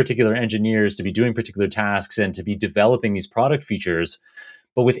to particular engineers to be doing particular tasks and to be developing these product features.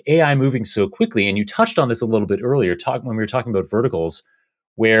 But with AI moving so quickly, and you touched on this a little bit earlier, when we were talking about verticals,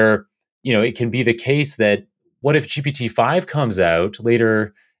 where it can be the case that what if GPT-5 comes out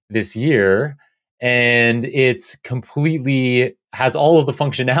later this year and it's completely has all of the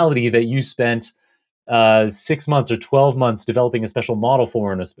functionality that you spent 6 months or 12 months developing a special model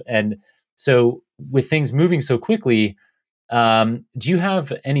for, and so with things moving so quickly, do you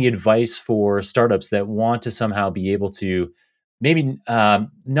have any advice for startups that want to somehow be able to maybe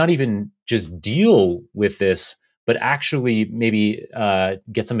not even just deal with this, but actually maybe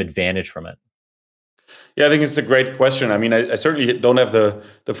get some advantage from it? Yeah, I think it's a great question. I mean, I certainly don't have the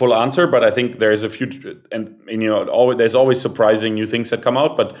full answer, but I think there is a few, and there's always surprising new things that come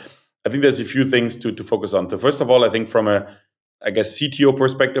out. But I think there's a few things to focus on. So first of all, I think from a, I guess, CTO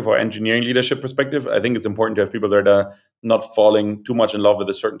perspective or engineering leadership perspective, I think it's important to have people that are not falling too much in love with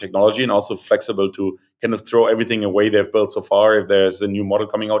a certain technology, and also flexible to kind of throw everything away they've built so far if there's a new model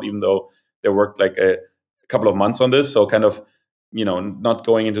coming out, even though they worked like a couple of months on this. So kind of not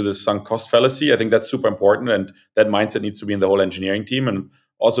going into the sunk cost fallacy. I think that's super important, and that mindset needs to be in the whole engineering team, and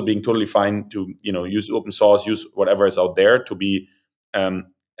also being totally fine to use open source, use whatever is out there to be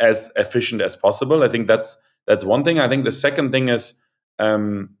as efficient as possible. I think that's one thing. I think the second thing is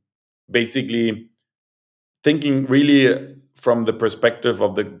basically thinking really from the perspective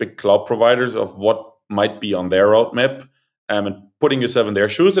of the big cloud providers of what might be on their roadmap, and putting yourself in their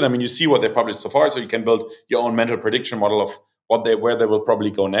shoes. And I mean, you see what they've published so far, so you can build your own mental prediction model of where they will probably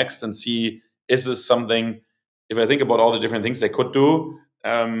go next, and see, is this something? If I think about all the different things they could do,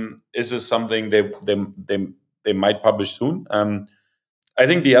 is this something they might publish soon? I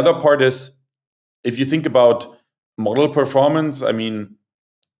think the other part is, if you think about model performance, I mean,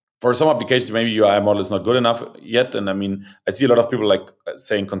 for some applications, maybe your AI model is not good enough yet. And I mean, I see a lot of people like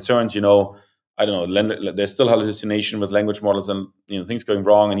saying concerns, I don't know, there's still hallucination with language models and things going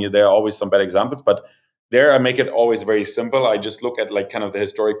wrong, and here there are always some bad examples. But there I make it always very simple. I just look at like kind of the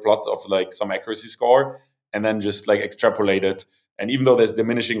historic plot of like some accuracy score, and then just like extrapolate it. And even though there's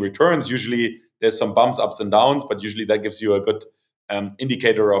diminishing returns, usually there's some bumps, ups and downs, but usually that gives you a good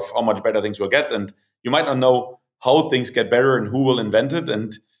indicator of how much better things will get. And you might not know how things get better and who will invent it,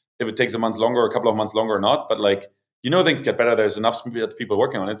 and if it takes a month longer, a couple of months longer or not. But like things get better. There's enough people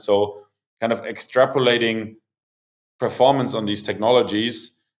working on it. So kind of extrapolating performance on these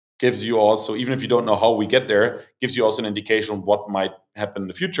technologies gives you also, even if you don't know how we get there, gives you also an indication of what might happen in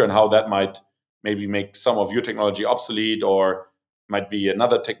the future and how that might maybe make some of your technology obsolete, or might be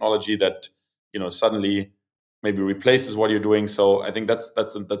another technology that suddenly maybe replaces what you're doing. So I think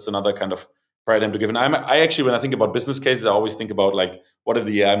that's another kind of paradigm to give. And I actually, when I think about business cases, I always think about like, what if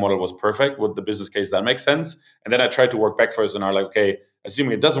the AI model was perfect? Would the business case that make sense? And then I try to work back first and are like, okay,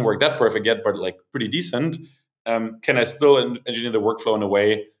 assuming it doesn't work that perfect yet, but like pretty decent, can I still engineer the workflow in a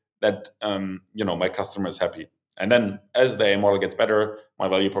way that my customer is happy? And then as the AI model gets better, my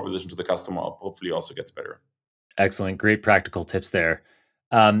value proposition to the customer hopefully also gets better. Excellent. Great practical tips there.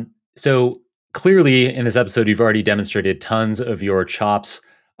 So clearly in this episode, you've already demonstrated tons of your chops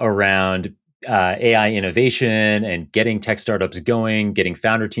around AI innovation and getting tech startups going, getting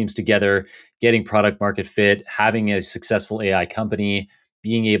founder teams together, getting product market fit, having a successful AI company,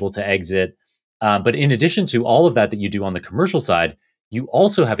 being able to exit. But in addition to all of that you do on the commercial side, you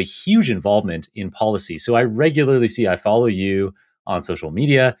also have a huge involvement in policy. So I follow you on social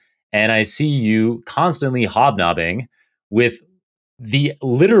media, and I see you constantly hobnobbing with the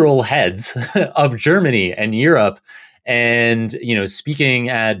literal heads of Germany and Europe, and speaking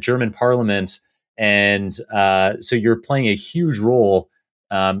at German Parliament, and so you're playing a huge role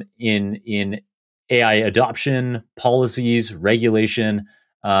in AI adoption, policies, regulation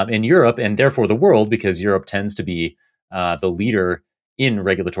in Europe, and therefore the world, because Europe tends to be the leader in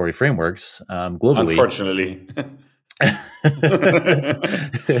regulatory frameworks globally. Unfortunately. Do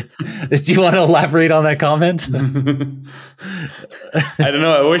you want to elaborate on that comment? I don't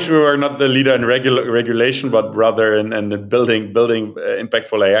know. I wish we were not the leader in regulation, but rather in building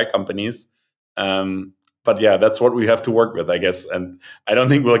impactful AI companies. But yeah, that's what we have to work with, I guess. And I don't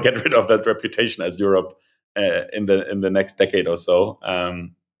think we'll get rid of that reputation as Europe in the next decade or so.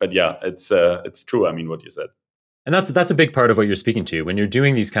 But yeah, it's true. I mean, what you said. And that's a big part of what you're speaking to. When you're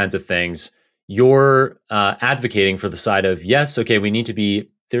doing these kinds of things, you're advocating for the side of, yes, okay, we need to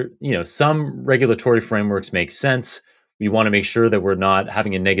be there. Some regulatory frameworks make sense. We want to make sure that we're not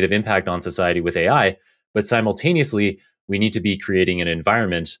having a negative impact on society with AI, but simultaneously, we need to be creating an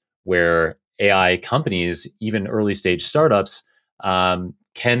environment where AI companies, even early stage startups,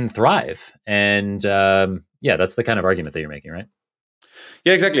 can thrive. And yeah, that's the kind of argument that you're making, right?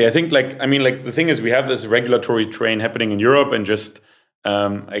 Yeah, exactly. I think the thing is, we have this regulatory train happening in Europe, and just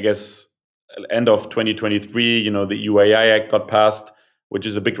I guess end of 2023, the UAI Act got passed, which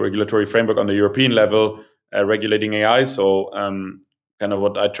is a big regulatory framework on the European level regulating AI. So kind of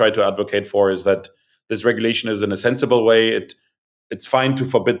what I try to advocate for is that this regulation is in a sensible way. It's fine to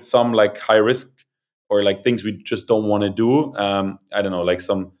forbid some like high risk or like things we just don't want to do. I don't know, like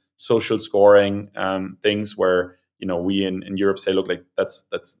some social scoring things where we in Europe say, look, like that's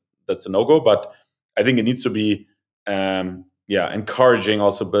a no go. But I think it needs to be encouraging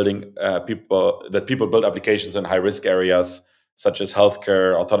also building people build applications in high risk areas such as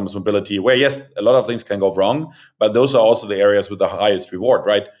healthcare, autonomous mobility, where yes, a lot of things can go wrong, but those are also the areas with the highest reward,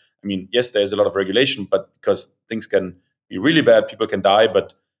 right? I mean, yes, there's a lot of regulation, but because things can be really bad, people can die,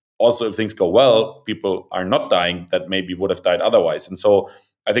 but also if things go well, people are not dying that maybe would have died otherwise. And so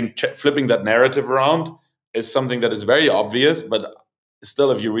I think flipping that narrative around is something that is very obvious, but still,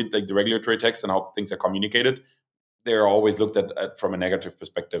 if you read like the regulatory text and how things are communicated, they're always looked at from a negative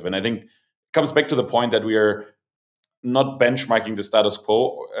perspective. And I think it comes back to the point that we are not benchmarking the status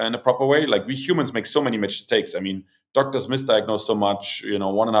quo in a proper way. Like, we humans make so many mistakes. I mean, doctors misdiagnose so much.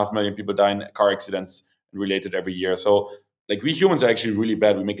 1.5 million people die in car accidents related every year. So like, we humans are actually really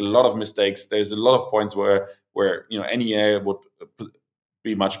bad. We make a lot of mistakes. There's a lot of points where any AI would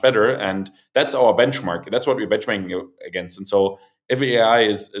be much better, and that's our benchmark. That's what we're benchmarking against. And so if AI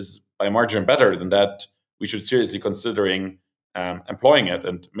is by margin better than that, we should seriously considering employing it.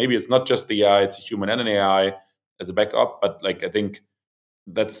 And maybe it's not just the AI; it's a human and an AI as a backup. But like, I think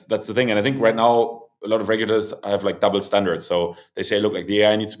that's the thing. And I think right now a lot of regulators have like double standards. So they say, look, like the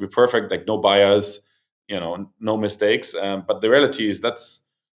AI needs to be perfect, like no bias, no mistakes. But the reality is that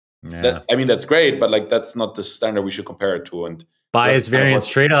I mean, that's great, but like that's not the standard we should compare it to. And so Bias that's kind of variance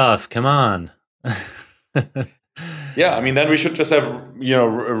what trade off. Come on. Yeah, I mean, then we should just have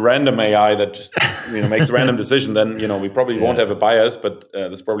random AI that just makes a random decision. Then we probably won't Yeah. have a bias, but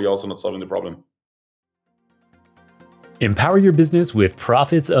that's probably also not solving the problem. Empower your business with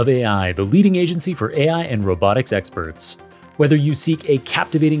Profits of AI, the leading agency for AI and robotics experts. Whether you seek a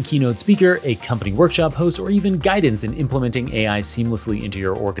captivating keynote speaker, a company workshop host, or even guidance in implementing AI seamlessly into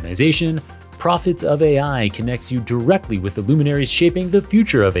your organization, Profits of AI connects you directly with the luminaries shaping the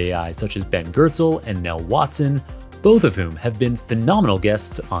future of AI, such as Ben Goertzel and Nell Watson, both of whom have been phenomenal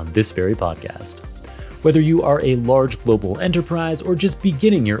guests on this very podcast. Whether you are a large global enterprise or just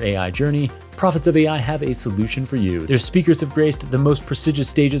beginning your AI journey, Profits of AI have a solution for you. Their speakers have graced the most prestigious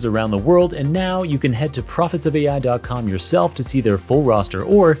stages around the world, and now you can head to profitsofai.com yourself to see their full roster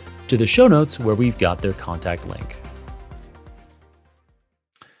or to the show notes where we've got their contact link.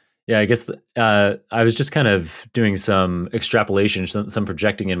 Yeah, I guess I was just kind of doing some extrapolation, some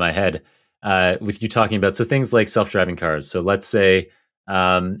projecting in my head with you talking about things like self-driving cars. So let's say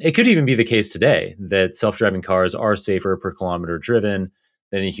it could even be the case today that self-driving cars are safer per kilometer driven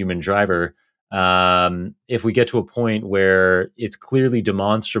than a human driver. If we get to a point where it's clearly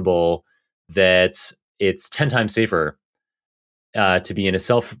demonstrable that it's 10 times safer to be in a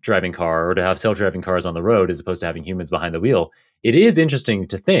self-driving car or to have self-driving cars on the road as opposed to having humans behind the wheel, it is interesting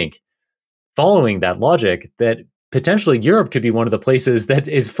to think, following that logic, that potentially Europe could be one of the places that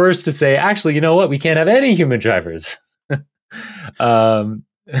is first to say, actually, you know what, we can't have any human drivers. um,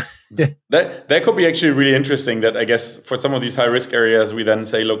 that could be actually really interesting. That I guess for some of these high risk areas, we then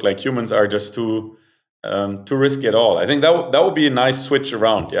say, look, like humans are just too risky at all. I think that would be a nice switch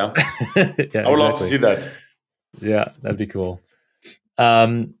around. Yeah, yeah, I would love to exactly. see that. Yeah, that'd be cool.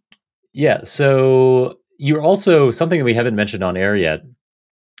 Yeah, so you're also something that we haven't mentioned on air yet.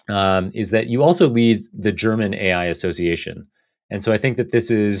 Is that you also lead the German AI Association, and so I think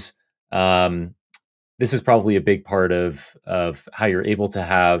that um, this is probably a big part of how you're able to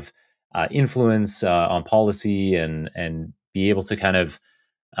have influence on policy and be able to kind of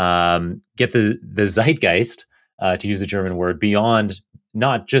get the zeitgeist, to use a German word, beyond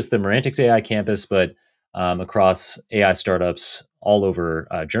not just the Merantix AI campus, but across AI startups all over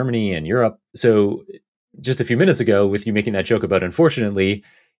Germany and Europe. So, just a few minutes ago, with you making that joke about, unfortunately,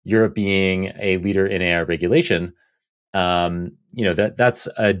 Europe being a leader in AI regulation, that's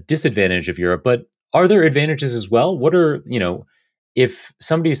a disadvantage of Europe. But are there advantages as well? What are, if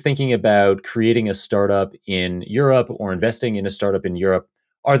somebody's thinking about creating a startup in Europe or investing in a startup in Europe,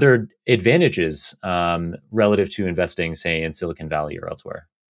 are there advantages relative to investing, say, in Silicon Valley or elsewhere?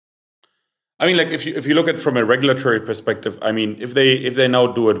 I mean, like if you look at it from a regulatory perspective, I mean, if they now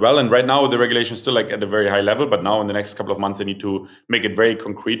do it well, and right now the regulation is still like at a very high level, but now in the next couple of months they need to make it very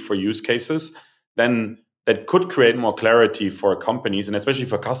concrete for use cases, then that could create more clarity for companies and especially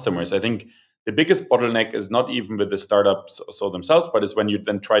for customers. I think the biggest bottleneck is not even with the startups so themselves, but is when you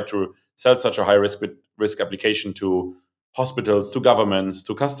then try to sell such a high risk application to hospitals, to governments,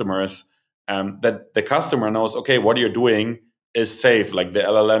 to customers, that the customer knows, okay, what you're doing is safe. Like the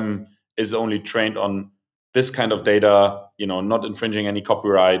LLM is only trained on this kind of data, not infringing any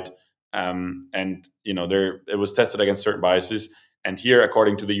copyright, and there it was tested against certain biases. And here,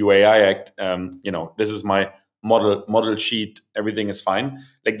 according to the UAI Act, this is my model sheet. Everything is fine.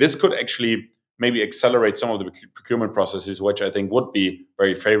 Like this could actually maybe accelerate some of the procurement processes, which I think would be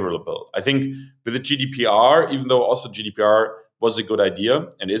very favorable. I think with the GDPR, even though also GDPR was a good idea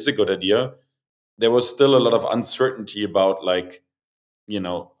and is a good idea, there was still a lot of uncertainty about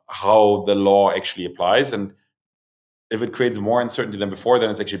how the law actually applies. And if it creates more uncertainty than before, then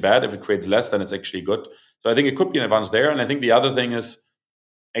it's actually bad. If it creates less, then it's actually good. So I think it could be an advantage there. And I think the other thing is,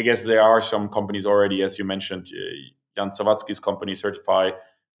 I guess there are some companies already, as you mentioned, Jan Savatsky's company Certify,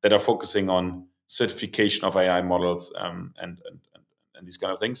 that are focusing on certification of AI models, and these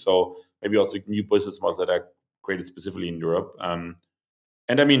kind of things. So maybe also new business models that are created specifically in Europe.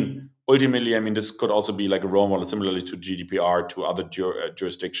 And I mean, ultimately, I mean, this could also be like a role model, similarly to GDPR, to other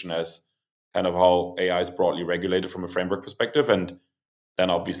jurisdiction, as kind of how AI is broadly regulated from a framework perspective. And then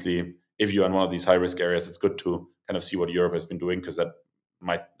obviously, if you're in one of these high risk areas, it's good to kind of see what Europe has been doing, because that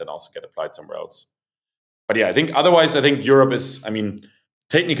might then also get applied somewhere else. But yeah, I think otherwise, I think Europe is, I mean,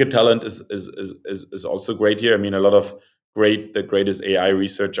 technical talent is also great here. I mean, a lot of the greatest AI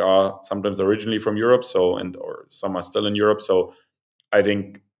research are sometimes originally from Europe, or some are still in Europe. So I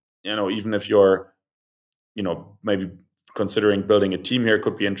think, even if you're, maybe considering building a team here,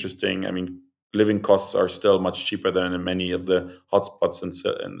 could be interesting. I mean, living costs are still much cheaper than in many of the hotspots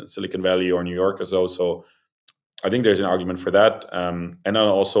in Silicon Valley or New York or so. So I think there's an argument for that. And then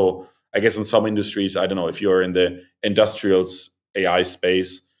also, I guess in some industries, I don't know, if you're in the industrials AI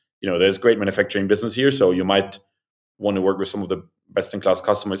space, there's great manufacturing business here, so you might want to work with some of the best-in-class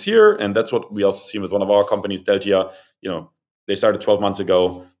customers here. And that's what we also see with one of our companies, Deltia. They started 12 months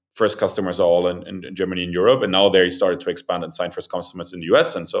ago. First customers are all in Germany and Europe, and now they started to expand and sign first customers in the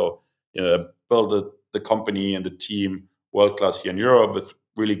US. And so, build the company and the team world-class here in Europe with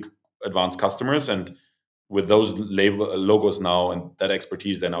really advanced customers. And with those logos now and that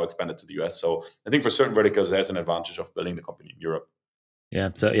expertise, they're now expanded to the US. So I think for certain verticals, there's an advantage of building the company in Europe. Yeah.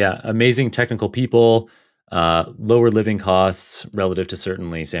 So yeah, amazing technical people, lower living costs relative to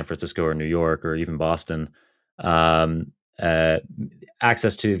certainly San Francisco or New York or even Boston. Um, uh,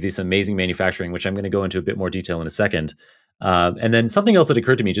 Access to this amazing manufacturing, which I'm going to go into a bit more detail in a second. And then something else that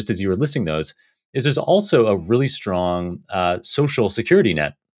occurred to me just as you were listing those is there's also a really strong social security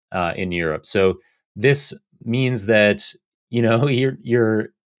net in Europe. So this means that you're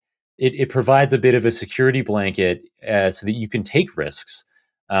it provides a bit of a security blanket so that you can take risks.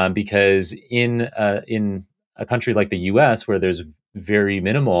 Because in a country like the U.S., where there's very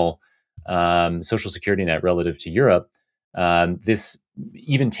minimal social security net relative to Europe, this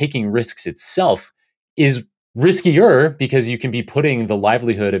even taking risks itself is riskier because you can be putting the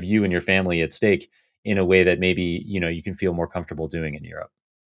livelihood of you and your family at stake in a way that maybe you can feel more comfortable doing in Europe.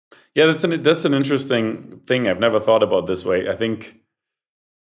 Yeah, that's an interesting thing. I've never thought about this way. I think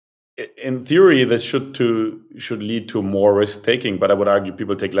in theory, this should lead to more risk taking, but I would argue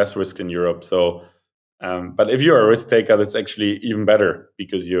people take less risk in Europe. So, but if you're a risk taker, that's actually even better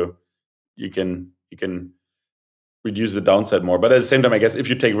because you can reduce the downside more. But at the same time, I guess if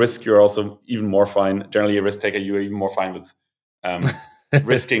you take risk, you're also even more fine. Generally, a risk taker, you're even more fine with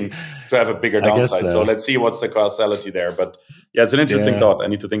risking to have a bigger I guess downside. So so. let's see what's the causality there. But yeah, it's an interesting Yeah. thought. I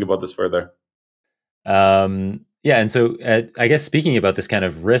need to think about this further. Yeah, and so I guess speaking about this kind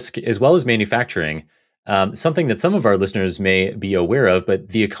of risk as well as manufacturing, something that some of our listeners may be aware of, but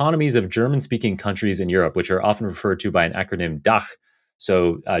the economies of German-speaking countries in Europe, which are often referred to by an acronym DACH,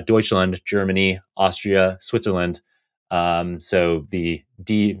 so Deutschland, Germany, Austria, Switzerland. So the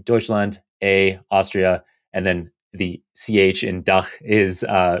D Deutschland, A Austria, and then the CH in DACH is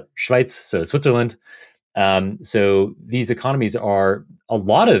Schweiz, so Switzerland. So these economies are a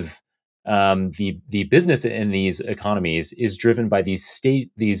lot of the business in these economies is driven by these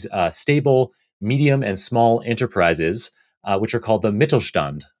stable, medium, and small enterprises, which are called the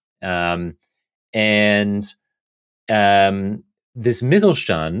Mittelstand. Um, and This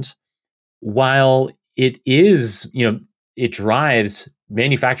Mittelstand, while it drives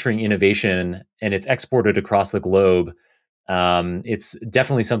manufacturing innovation and it's exported across the globe, it's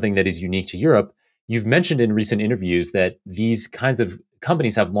definitely something that is unique to Europe. You've mentioned in recent interviews that these kinds of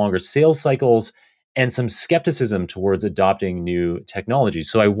companies have longer sales cycles and some skepticism towards adopting new technologies.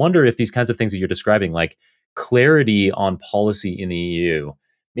 So I wonder if these kinds of things that you're describing, like clarity on policy in the EU,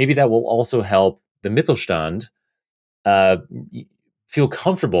 maybe that will also help the Mittelstand uh, feel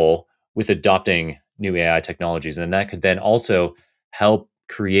comfortable with adopting new AI technologies, and that could then also help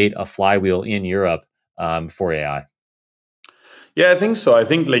create a flywheel in Europe for AI. Yeah, I think so. I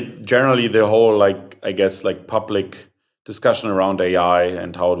think like generally the whole I guess public discussion around AI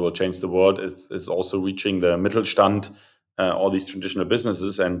and how it will change the world is also reaching the Mittelstand, all these traditional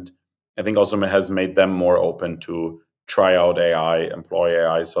businesses, and I think also has made them more open to try out AI, employ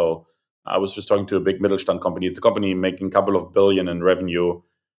AI. So I was just talking to a big Mittelstand company. It's a company making a couple of billion in revenue.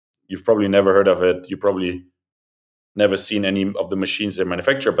 You've probably never heard of it. You probably never seen any of the machines they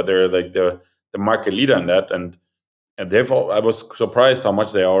manufacture, but they're like the market leader in that. And I was surprised how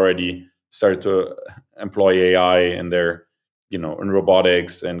much they already started to employ AI in their, in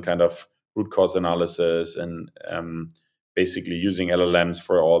robotics and kind of root cause analysis and basically using LLMs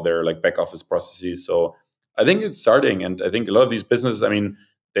for all their back office processes. So I think it's starting, and I think a lot of these businesses, I mean,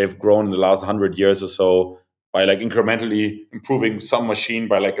 they've grown in the last 100 years or so by incrementally improving some machine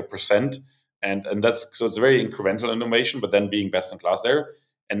by a percent, and that's so it's very incremental innovation, but then being best in class there.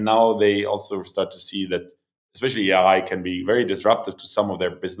 And now they also start to see that especially AI can be very disruptive to some of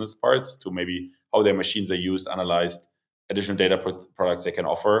their business parts, to maybe how their machines are used, analyzed, additional data products they can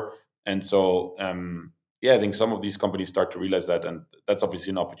offer. And so, yeah, I think some of these companies start to realize that, and that's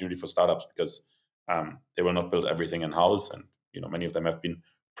obviously an opportunity for startups because they will not build everything in house, and many of them have been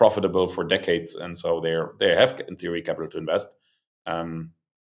profitable for decades, and so they have in theory capital to invest.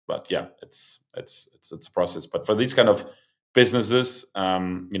 But yeah, it's a process. But for these kind of businesses,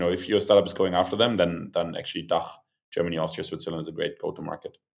 if your startup is going after them, then actually DACH, Germany, Austria, Switzerland is a great go to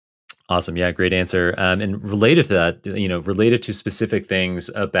market. Awesome. Yeah, great answer. And related to that, related to specific things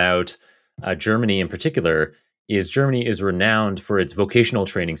about Germany in particular, is Germany is renowned for its vocational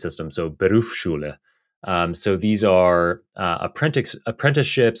training system, so Berufsschule. So these are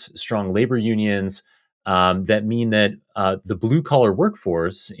apprenticeships, strong labor unions that mean that the blue collar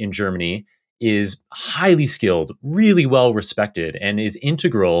workforce in Germany is highly skilled, really well respected, and is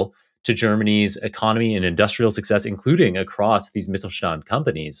integral to Germany's economy and industrial success, including across these Mittelstand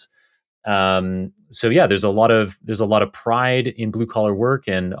companies. So yeah, there's a lot of pride in blue collar work,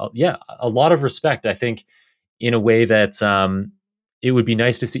 and yeah, a lot of respect. I think in a way that it would be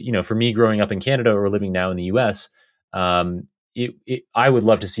nice to see. For me, growing up in Canada or living now in the U.S., I would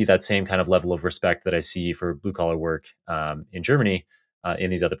love to see that same kind of level of respect that I see for blue collar work in Germany,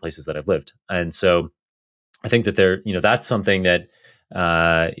 in these other places that I've lived. And so I think that that's something that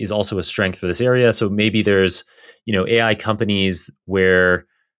is also a strength for this area. So maybe there's AI companies where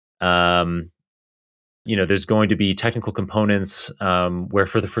um, there's going to be technical components where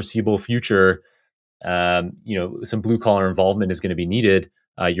for the foreseeable future, some blue collar involvement is going to be needed.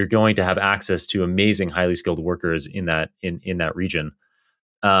 You're going to have access to amazing, highly skilled workers in that region.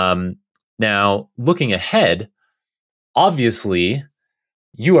 Um, Now, looking ahead, obviously,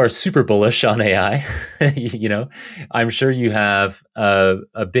 you are super bullish on AI. I'm sure you have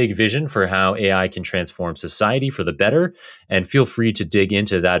a big vision for how AI can transform society for the better, and feel free to dig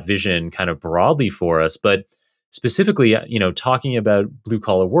into that vision kind of broadly for us. But specifically, talking about blue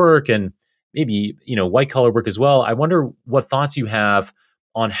collar work and maybe white collar work as well. I wonder what thoughts you have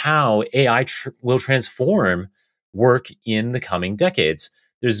on how AI will transform work in the coming decades.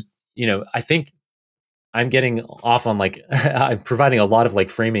 I think I'm getting off on like I'm providing a lot of like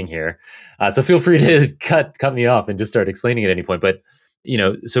framing here, so feel free to cut me off and just start explaining at any point. But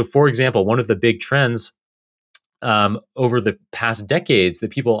so for example, one of the big trends over the past decades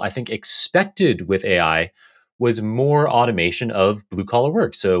that people I think expected with AI was more automation of blue collar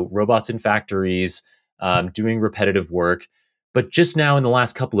work. So robots in factories doing repetitive work. But just now in the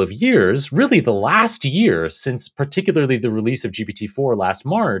last couple of years, really the last year since particularly the release of GPT-4 last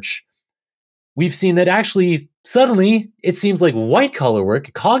March, we've seen that actually suddenly it seems like white collar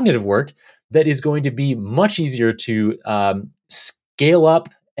work, cognitive work, that is going to be much easier to scale up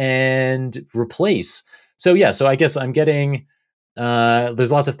and replace. So yeah, so I guess I'm getting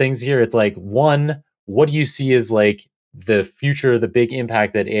there's lots of things here. It's like, one, what do you see as like the future, the big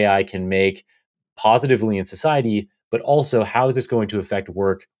impact that AI can make positively in society, but also how is this going to affect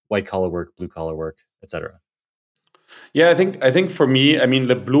work, white collar work, blue collar work, etc. Yeah, I think for me, I mean,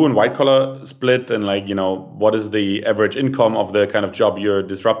 the blue and white collar split, and like, what is the average income of the kind of job you're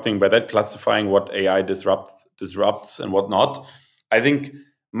disrupting, by that classifying what AI disrupts and what not, I think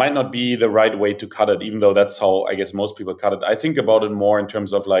might not be the right way to cut it, even though that's how I guess most people cut it. I think about it more in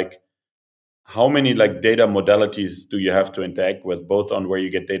terms of like how many like data modalities do you have to interact with, both on where you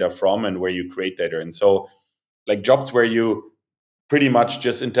get data from and where you create data. And so like jobs where you pretty much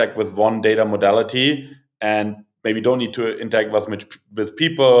just interact with one data modality and maybe don't need to interact with much with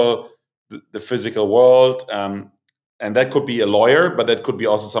people, the physical world. And that could be a lawyer, but that could be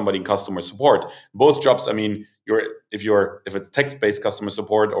also somebody in customer support. Both jobs, I mean, if it's text-based customer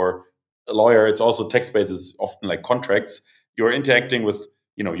support or a lawyer, it's also text-based. It's often like contracts. You're interacting with,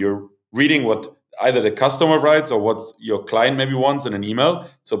 you're reading what either the customer writes or what your client maybe wants in an email.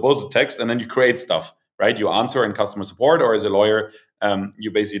 So both the text, and then you create stuff, right? You answer in customer support, or as a lawyer,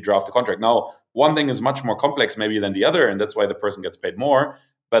 you basically draft the contract. Now, one thing is much more complex maybe than the other, and that's why the person gets paid more.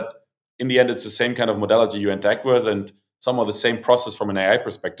 But in the end, it's the same kind of modality you interact with, and some of the same process from an AI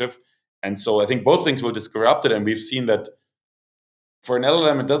perspective. And so I think both things will disrupt it, and we've seen that for an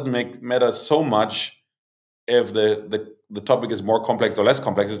LLM, it doesn't matter so much if the topic is more complex or less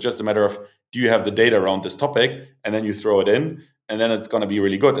complex. It's just a matter of, do you have the data around this topic, and then you throw it in, and then it's going to be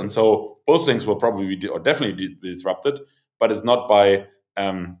really good. And so both things will probably be, or definitely be disrupted, but it's not by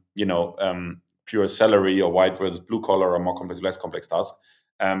pure salary or white versus blue collar or more complex, less complex tasks.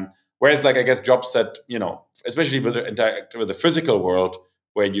 Whereas, like, I guess jobs that, especially with interact with the physical world,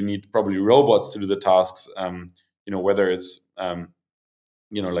 where you need probably robots to do the tasks, whether it's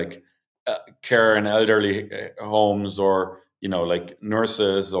like care in elderly homes, or like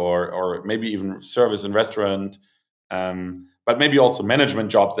nurses, or maybe even service in restaurant, but maybe also management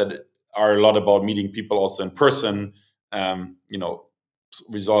jobs that are a lot about meeting people also in person,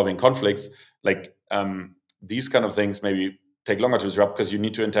 resolving conflicts, like these kind of things maybe take longer to disrupt because you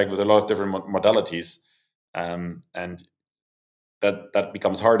need to interact with a lot of different modalities, and that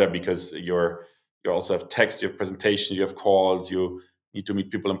becomes harder because you also have text, you have presentations, you have calls, you need to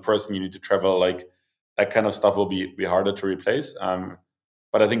meet people in person, you need to travel. Like that kind of stuff will be harder to replace.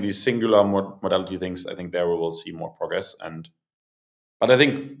 But I think these singular modality things, I think there we will see more progress. But I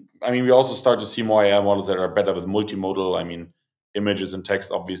think, I mean, we also start to see more AI models that are better with multimodal. I mean, images and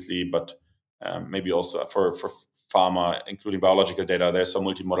text, obviously, but maybe also for pharma, including biological data. There's some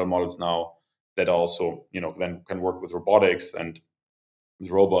multimodal models now that also, then can work with robotics and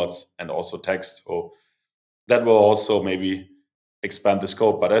with robots and also text. So that will also maybe expand the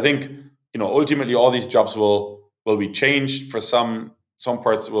scope. But I think, ultimately all these jobs will be changed. For some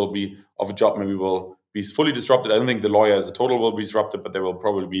parts will be of a job maybe will be fully disrupted. I don't think the lawyer as a total will be disrupted, but there will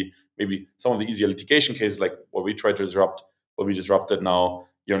probably be maybe some of the easier litigation cases, like what we try to disrupt, will be disrupted now.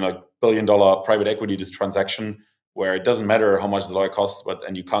 Like $1 billion private equity this transaction where it doesn't matter how much the lawyer costs,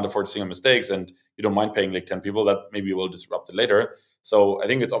 and you can't afford single mistakes, and you don't mind paying like 10 people, that maybe will disrupt it later. So I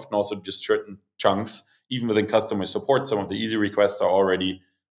think it's often also just certain chunks. Even within customer support, some of the easy requests are already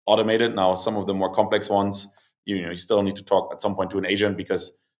automated. Now, some of the more complex ones, you still need to talk at some point to an agent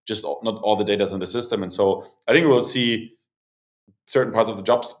because just not all the data is in the system. And so I think we'll see certain parts of the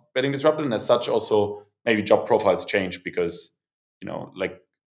jobs getting disrupted, and as such, also maybe job profiles change because like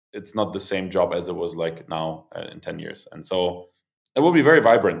it's not the same job as it was like now in 10 years. And so it will be very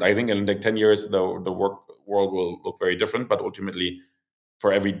vibrant. I think in like 10 years, the work world will look very different, but ultimately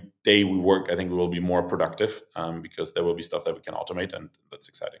for every day we work, I think we will be more productive because there will be stuff that we can automate, and that's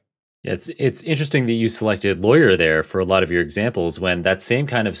exciting. Yeah, it's interesting that you selected lawyer there for a lot of your examples when that same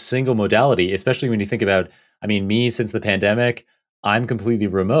kind of single modality, especially when you think about, I mean, me since the pandemic, I'm completely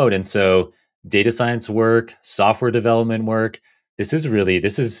remote. And so data science work, software development work, this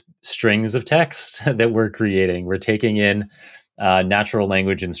is strings of text that we're creating. We're taking in natural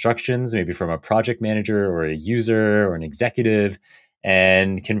language instructions, maybe from a project manager or a user or an executive,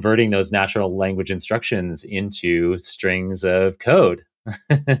 and converting those natural language instructions into strings of code.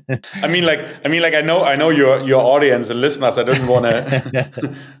 I know your audience and listeners. I didn't want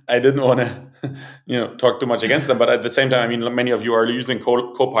to, I didn't want to, talk too much against them. But at the same time, I mean, many of you are using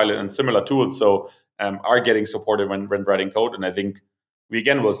Copilot and similar tools, so are getting supported when writing code. And I think we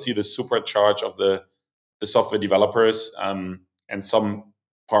again will see the supercharge of the software developers, and some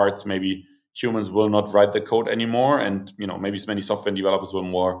parts maybe humans will not write the code anymore, and maybe many software developers will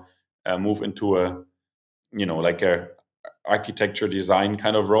more move into a like a architecture design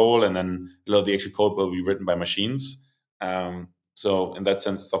kind of role, and then a lot of the actual code will be written by machines. So in that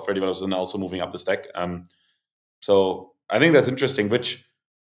sense, software developers are also moving up the stack. So I think that's interesting, which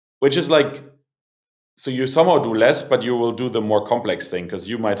is like, so you somehow do less, but you will do the more complex thing because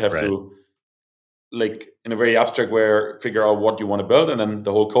you might have Right. to, like in a very abstract way, figure out what you want to build, and then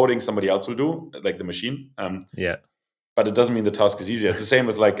the whole coding somebody else will do, like the machine. Yeah. But it doesn't mean the task is easier. It's the same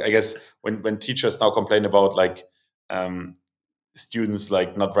with, like, I guess when teachers now complain about like students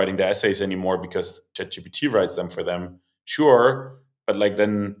like not writing their essays anymore because ChatGPT writes them for them. Sure, but like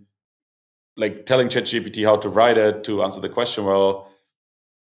then like telling ChatGPT how to write it to answer the question, well,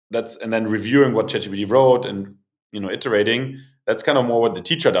 that's, and then reviewing what ChatGPT wrote and iterating. That's kind of more what the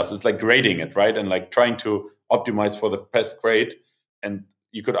teacher does. It's like grading it, right, and like trying to optimize for the best grade. And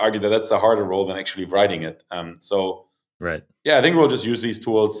you could argue that that's a harder role than actually writing it. So Right. yeah, I think we'll just use these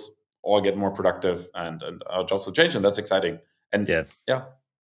tools, all get more productive, and our jobs will change, and that's exciting. And Yeah. yeah.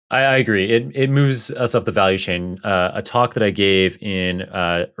 I agree. It moves us up the value chain. A talk that I gave in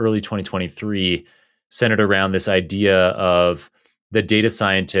early 2023 centered around this idea of the data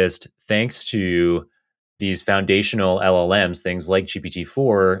scientist, thanks to these foundational LLMs, things like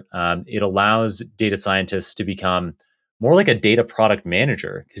GPT-4, it allows data scientists to become more like a data product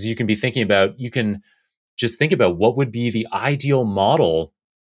manager, because you can just think about what would be the ideal model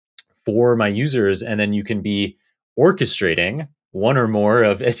for my users, and then you can be orchestrating one or more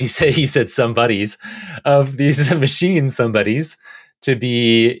of, as you say, you said somebodies of these machine somebodies to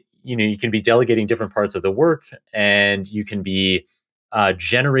be, you can be delegating different parts of the work, and you can be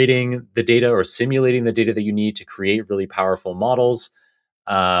generating the data or simulating the data that you need to create really powerful models,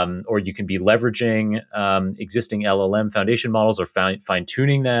 or you can be leveraging existing LLM foundation models or fine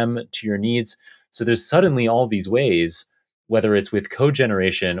tuning them to your needs. So there's suddenly all these ways, whether it's with code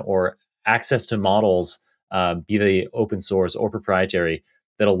generation or access to models, be they open source or proprietary,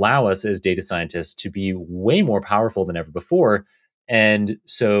 that allow us as data scientists to be way more powerful than ever before. And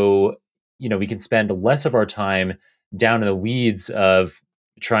so, we can spend less of our time down in the weeds of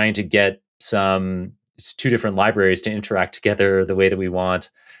trying to get two different libraries to interact together the way that we want,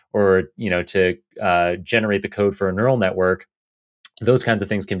 or to generate the code for a neural network. Those kinds of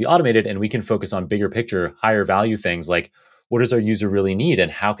things can be automated, and we can focus on bigger picture, higher value things like, what does our user really need,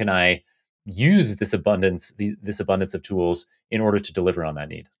 and how can I use this abundance of tools in order to deliver on that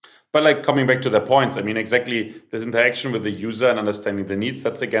need. But like coming back to the points, I mean, exactly this interaction with the user and understanding the needs,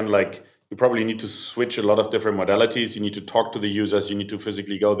 that's again like you probably need to switch a lot of different modalities. You need to talk to the users, you need to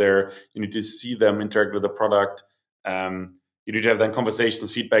physically go there, you need to see them interact with the product. You need to have then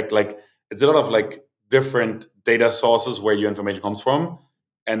conversations, feedback. Like it's a lot of like different data sources where your information comes from,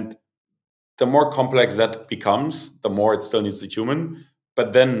 and the more complex that becomes, the more it still needs the human.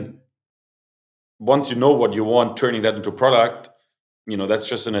 But then once you know what you want, turning that into product, that's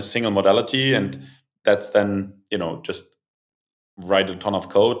just in a single modality, and that's then just write a ton of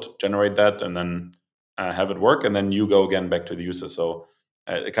code, generate that, and then have it work, and then you go again back to the user. So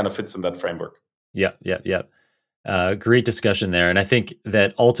it kind of fits in that framework. Yeah, yeah, yeah. Great discussion there. And I think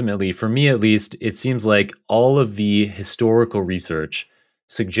that ultimately, for me at least, it seems like all of the historical research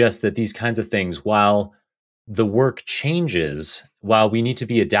suggests that these kinds of things, while the work changes, while we need to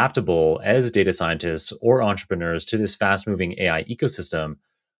be adaptable as data scientists or entrepreneurs to this fast moving AI ecosystem,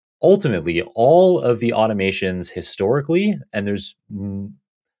 ultimately, all of the automations historically, and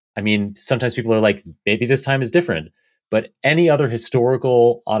I mean, sometimes people are like, maybe this time is different, but any other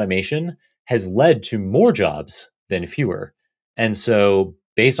historical automation has led to more jobs than fewer. And so,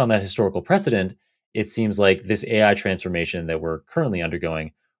 based on that historical precedent, it seems like this AI transformation that we're currently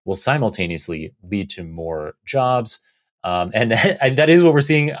undergoing will simultaneously lead to more jobs. And, and that is what we're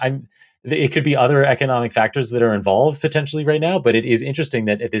seeing. It could be other economic factors that are involved potentially right now, but it is interesting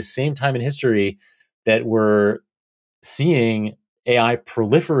that at this same time in history that we're seeing AI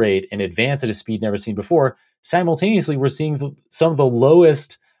proliferate and advance at a speed never seen before. Simultaneously, we're seeing some of the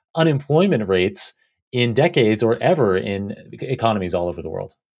lowest unemployment rates in decades or ever in economies all over the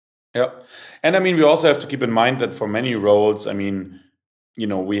world. Yeah. And I mean, we also have to keep in mind that for many roles, I mean,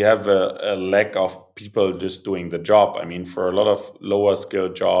 we have a lack of people just doing the job. I mean, for a lot of lower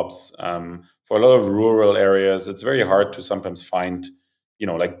skilled jobs, for a lot of rural areas, it's very hard to sometimes find,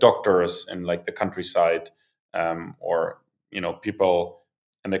 like doctors in like the countryside, or, people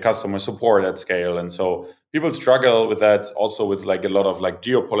and the customer support at scale. And so people struggle with that also with like a lot of like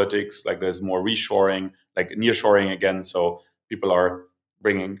geopolitics, like there's more reshoring, like nearshoring again. So people are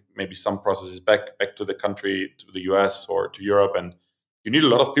bringing maybe some processes back to the country, to the US or to Europe, and you need a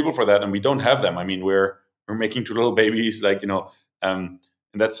lot of people for that, and we don't have them. I mean, we're making two little babies, like in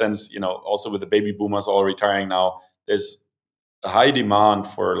that sense, also with the baby boomers all retiring now, there's a high demand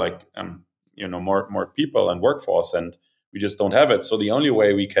for like more people and workforce, and we just don't have it. So the only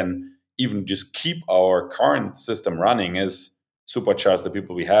way we can even just keep our current system running is supercharge the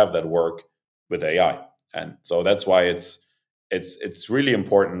people we have that work with AI, and so that's why it's really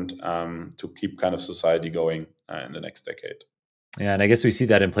important to keep kind of society going in the next decade. Yeah, and I guess we see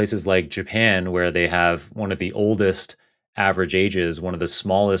that in places like Japan, where they have one of the oldest average ages, one of the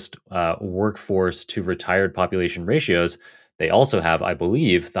smallest workforce to retired population ratios. They also have, I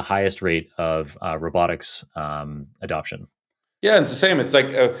believe, the highest rate of robotics adoption. Yeah, it's the same. It's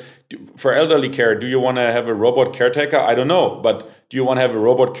like for elderly care, do you want to have a robot caretaker? I don't know, but do you want to have a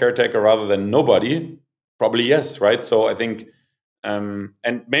robot caretaker rather than nobody? Probably yes, right? So I think, and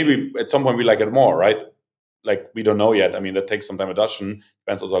maybe at some point we like it more, right? Like we don't know yet. I mean, that takes some time adoption.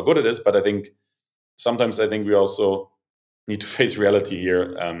 Depends also how good it is, but I think sometimes I think we also need to face reality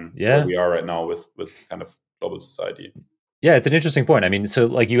here, where Yeah. we are right now with kind of global society. Yeah, it's an interesting point. I mean, so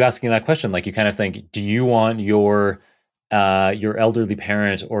like you asking that question, like you kind of think, do you want your elderly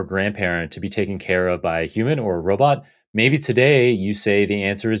parent or grandparent to be taken care of by a human or a robot? Maybe today you say the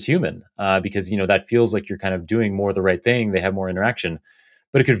answer is human, because that feels like you're kind of doing more the right thing. They have more interaction,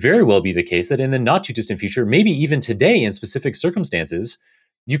 but it could very well be the case that in the not too distant future, maybe even today, in specific circumstances,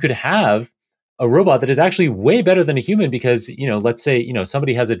 you could have a robot that is actually way better than a human because let's say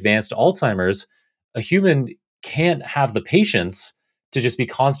somebody has advanced Alzheimer's, a human can't have the patience to just be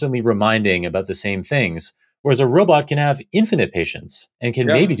constantly reminding about the same things. Whereas a robot can have infinite patience and can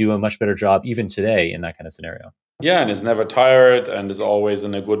maybe Yeah, do a much better job even today in that kind of scenario. yeah, and is never tired and is always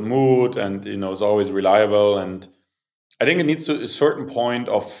in a good mood and is always reliable. And I think it needs to a certain point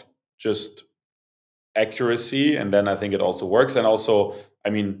of just accuracy, and then I think it also works. And also, I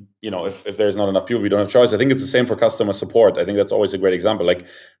mean, if there's not enough people, we don't have choice. I think it's the same for customer support. I think that's always a great example. Like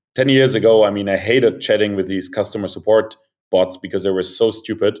 10 years ago, I mean, I hated chatting with these customer support bots because they were so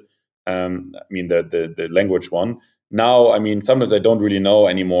stupid. I mean, the language one. Now, I mean, sometimes I don't really know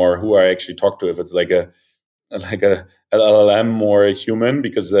anymore who I actually talk to, if it's like a LLM or a human,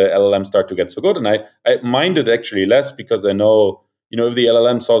 because the LLM start to get so good, and I mind it actually less because I know, if the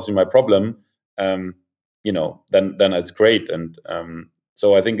LLM solves me my problem, then it's great. And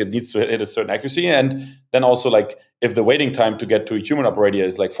so I think it needs to hit a certain accuracy, and then also like if the waiting time to get to a human operator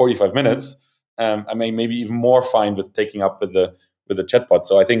is like 45 minutes, I may maybe even more fine with taking up with the chatbot.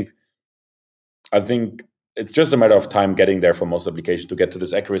 So I think it's just a matter of time getting there for most applications to get to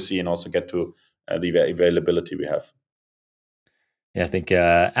this accuracy and also get to the availability we have. Yeah, I think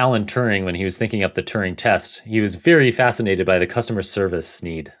Alan Turing, when he was thinking up the Turing test, he was very fascinated by the customer service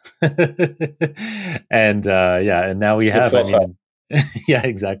need. And yeah, and now we Good have, I foresight. mean, yeah,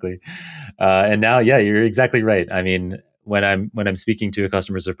 exactly. And now, yeah, you're exactly right. I mean, when I'm speaking to a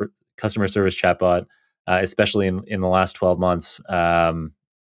customer service chatbot, especially in the last 12 months,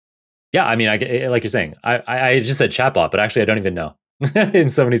 yeah, I mean, like you're saying, I just said chatbot, but actually, I don't even know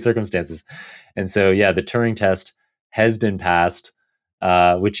in so many circumstances. And so, yeah, the Turing test has been passed,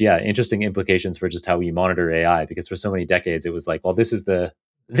 which, yeah, interesting implications for just how we monitor AI. Because for so many decades, it was like, well, this is the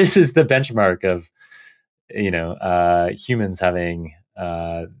benchmark of humans having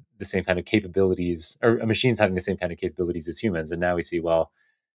the same kind of capabilities, or machines having the same kind of capabilities as humans. And now we see, well,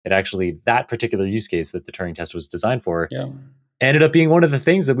 it actually that particular use case that the Turing test was designed for Yeah. ended up being one of the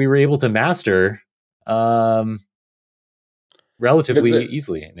things that we were able to master um, That's relatively it.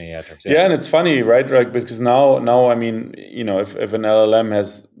 easily in AI terms. Yeah, Yeah, and it's funny, right? Like because now, I mean, if an LLM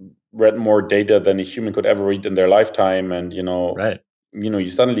has read more data than a human could ever read in their lifetime, and right. you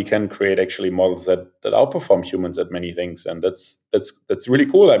suddenly can create actually models that outperform humans at many things, and that's really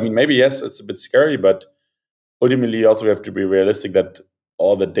cool. I mean, maybe yes, it's a bit scary, but ultimately, also we have to be realistic that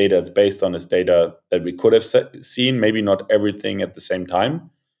all the data it's based on is data that we could have seen, maybe not everything at the same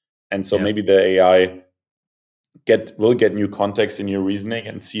time, and so Yeah. maybe the AI will get new context in new reasoning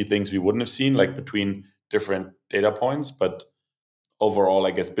and see things we wouldn't have seen, like between different data points. But overall,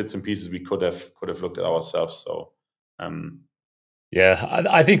 I guess bits and pieces we could have looked at ourselves. So um, Yeah,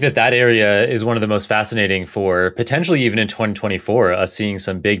 I think that area is one of the most fascinating for potentially even in 2024, us seeing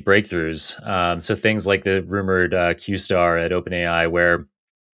some big breakthroughs. So things like the rumored Q star at OpenAI, where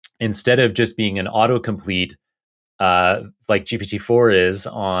instead of just being an autocomplete like GPT-4 is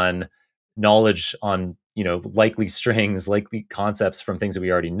on knowledge on likely strings, likely concepts from things that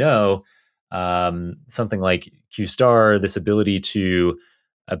we already know. Something like Q star, this ability to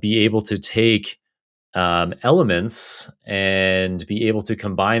be able to take elements and be able to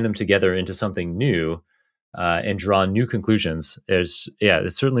combine them together into something new and draw new conclusions. It's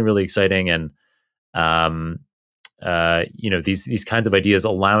certainly really exciting, and um, these kinds of ideas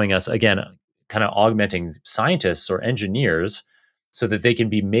allowing us again kind of augmenting scientists or engineers so that they can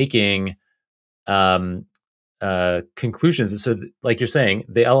be making um, conclusions. So like you're saying,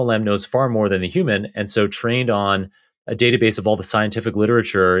 the LLM knows far more than the human, and so trained on a database of all the scientific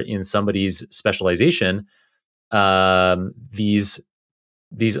literature in somebody's specialization, these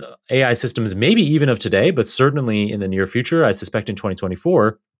AI systems, maybe even of today, but certainly in the near future, I suspect in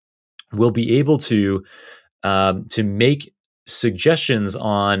 2024, will be able to make suggestions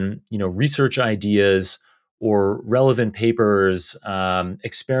on research ideas or relevant papers,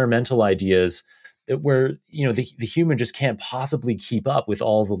 experimental ideas that where the human just can't possibly keep up with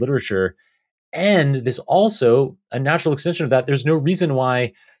all the literature. And this also a natural extension of that. There's no reason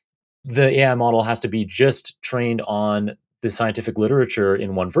why the AI model has to be just trained on the scientific literature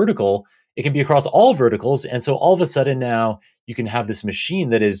in one vertical. It can be across all verticals. And so all of a sudden now you can have this machine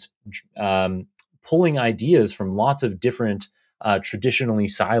that is um, pulling ideas from lots of different traditionally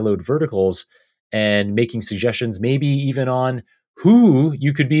siloed verticals and making suggestions, maybe even on who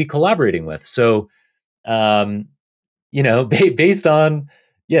you could be collaborating with. So um, based on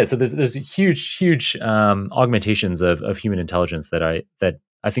so there's huge augmentations of human intelligence that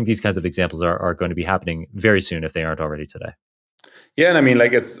I think these kinds of examples are going to be happening very soon if they aren't already today. yeah, and I mean,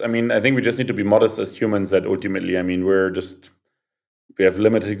 like I think we just need to be modest as humans. That ultimately, I mean, we have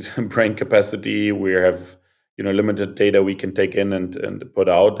limited brain capacity. We have limited data we can take in and put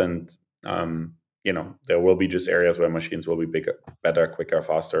out, and there will be just areas where machines will be bigger, better, quicker,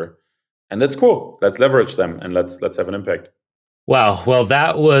 faster, and that's cool. Let's leverage them and let's have an impact. Wow. Well,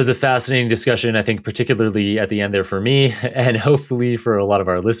 that was a fascinating discussion. I think particularly at the end there for me, and hopefully for a lot of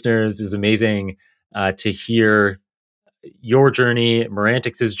our listeners, is amazing to hear your journey,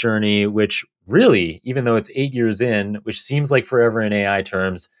 Marantix's journey, which really, even though it's 8 years in, which seems like forever in AI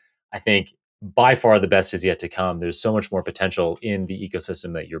terms, I think by far the best is yet to come. There's so much more potential in the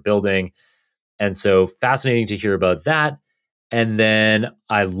ecosystem that you're building. And so fascinating to hear about that. And then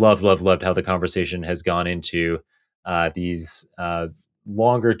I loved how the conversation has gone into these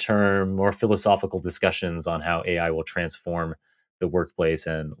longer term, more philosophical discussions on how AI will transform the workplace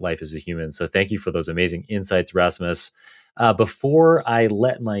and life as a human. So thank you for those amazing insights, Rasmus. Before I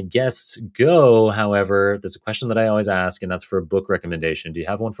let my guests go, however, there's a question that I always ask, and that's for a book recommendation. Do you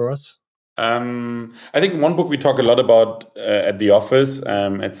have one for us? I think one book we talk a lot about at the office.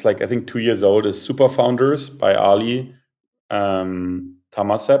 It's like I think 2 years old. Is Super Founders by Ali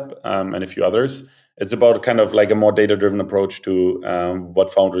Tamasep and a few others. It's about kind of like a more data-driven approach to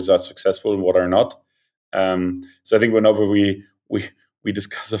what founders are successful and what are not. So I think whenever we we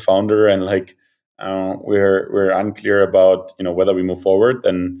discuss a founder and like we're unclear about whether we move forward,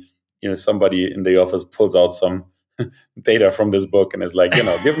 then somebody in the office pulls out some data from this book and is like,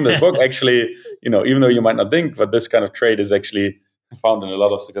 given this book, actually, even though you might not think, but this kind of trait is actually found in a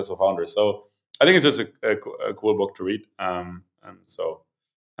lot of successful founders. So I think it's just a cool book to read. So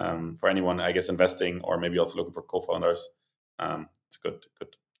for anyone, I guess, investing or maybe also looking for co-founders, it's good.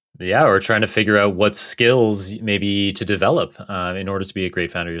 Yeah, or trying to figure out what skills maybe to develop in order to be a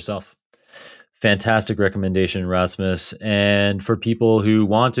great founder yourself. Fantastic recommendation, Rasmus. And for people who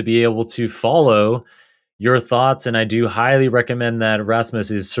want to be able to follow your thoughts, and I do highly recommend that, Rasmus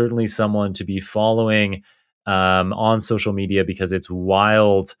is certainly someone to be following on social media, because it's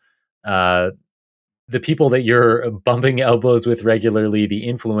wild. The people that you're bumping elbows with regularly, the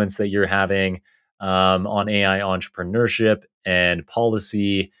influence that you're having on AI entrepreneurship and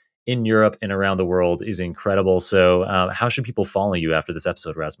policy in Europe and around the world is incredible. So how should people follow you after this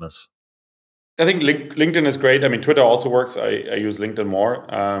episode, Rasmus? I think LinkedIn is great. I mean, Twitter also works. I use LinkedIn more.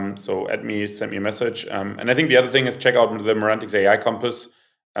 So add me, send me a message. And I think the other thing is check out the Merantix AI Campus,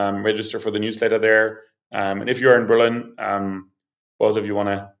 register for the newsletter there. And if you're in Berlin, both of you want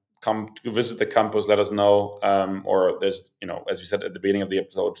to come to visit the campus, let us know. Or there's, as we said at the beginning of the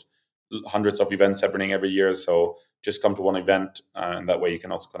episode, hundreds of events happening every year. So just come to one event, and that way you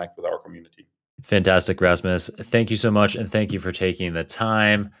can also connect with our community. Fantastic, Rasmus. Thank you so much. And thank you for taking the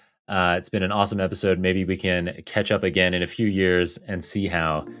time. It's been an awesome episode. Maybe we can catch up again in a few years and see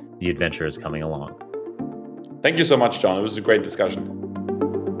how the adventure is coming along. Thank you so much, John. It was a great discussion.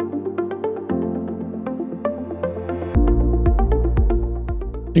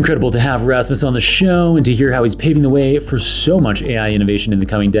 Incredible to have Rasmus on the show and to hear how he's paving the way for so much AI innovation in the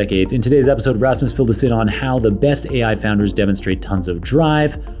coming decades. In today's episode, Rasmus filled us in on how the best AI founders demonstrate tons of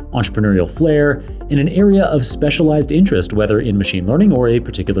drive, entrepreneurial flair, in an area of specialized interest, whether in machine learning or a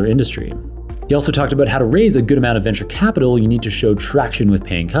particular industry. He also talked about how to raise a good amount of venture capital. You need to show traction with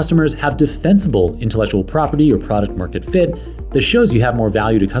paying customers, have defensible intellectual property or product market fit that shows you have more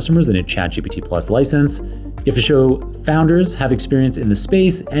value to customers than a ChatGPT Plus license. You have to show founders have experience in the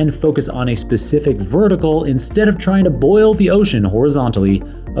space and focus on a specific vertical instead of trying to boil the ocean horizontally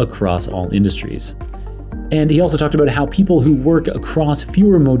across all industries. And he also talked about how people who work across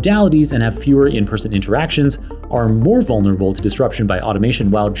fewer modalities and have fewer in-person interactions are more vulnerable to disruption by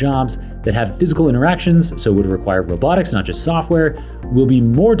automation, while jobs that have physical interactions, so would require robotics, not just software, will be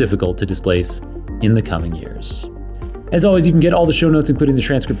more difficult to displace in the coming years. As always, you can get all the show notes, including the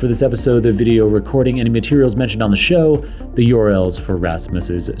transcript for this episode, the video recording, any materials mentioned on the show, the URLs for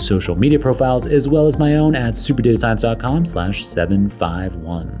Rasmus's social media profiles, as well as my own at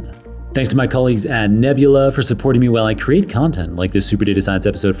superdatascience.com/751. Thanks to my colleagues at Nebula for supporting me while I create content like this Super Data Science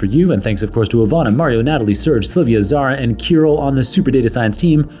episode for you. And thanks, of course, to Ivana, Mario, Natalie, Serge, Sylvia, Zara, and Kirill on the Super Data Science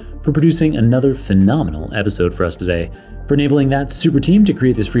team for producing another phenomenal episode for us today. For enabling that super team to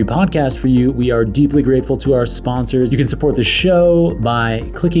create this free podcast for you, we are deeply grateful to our sponsors. You can support the show by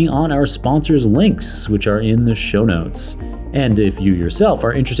clicking on our sponsors' links, which are in the show notes. And if you yourself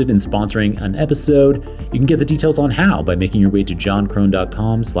are interested in sponsoring an episode, you can get the details on how by making your way to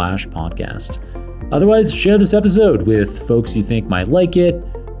johncrone.com/podcast. Otherwise, share this episode with folks you think might like it.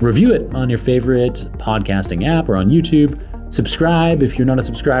 Review it on your favorite podcasting app or on YouTube. Subscribe if you're not a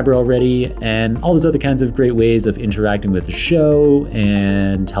subscriber already, and all those other kinds of great ways of interacting with the show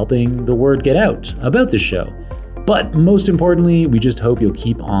and helping the word get out about the show. But most importantly, we just hope you'll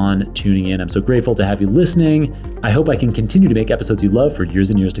keep on tuning in. I'm so grateful to have you listening. I hope I can continue to make episodes you love for years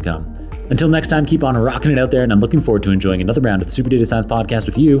and years to come. Until next time, keep on rocking it out there, and I'm looking forward to enjoying another round of the Super Data Science Podcast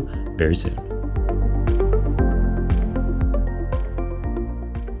with you very soon.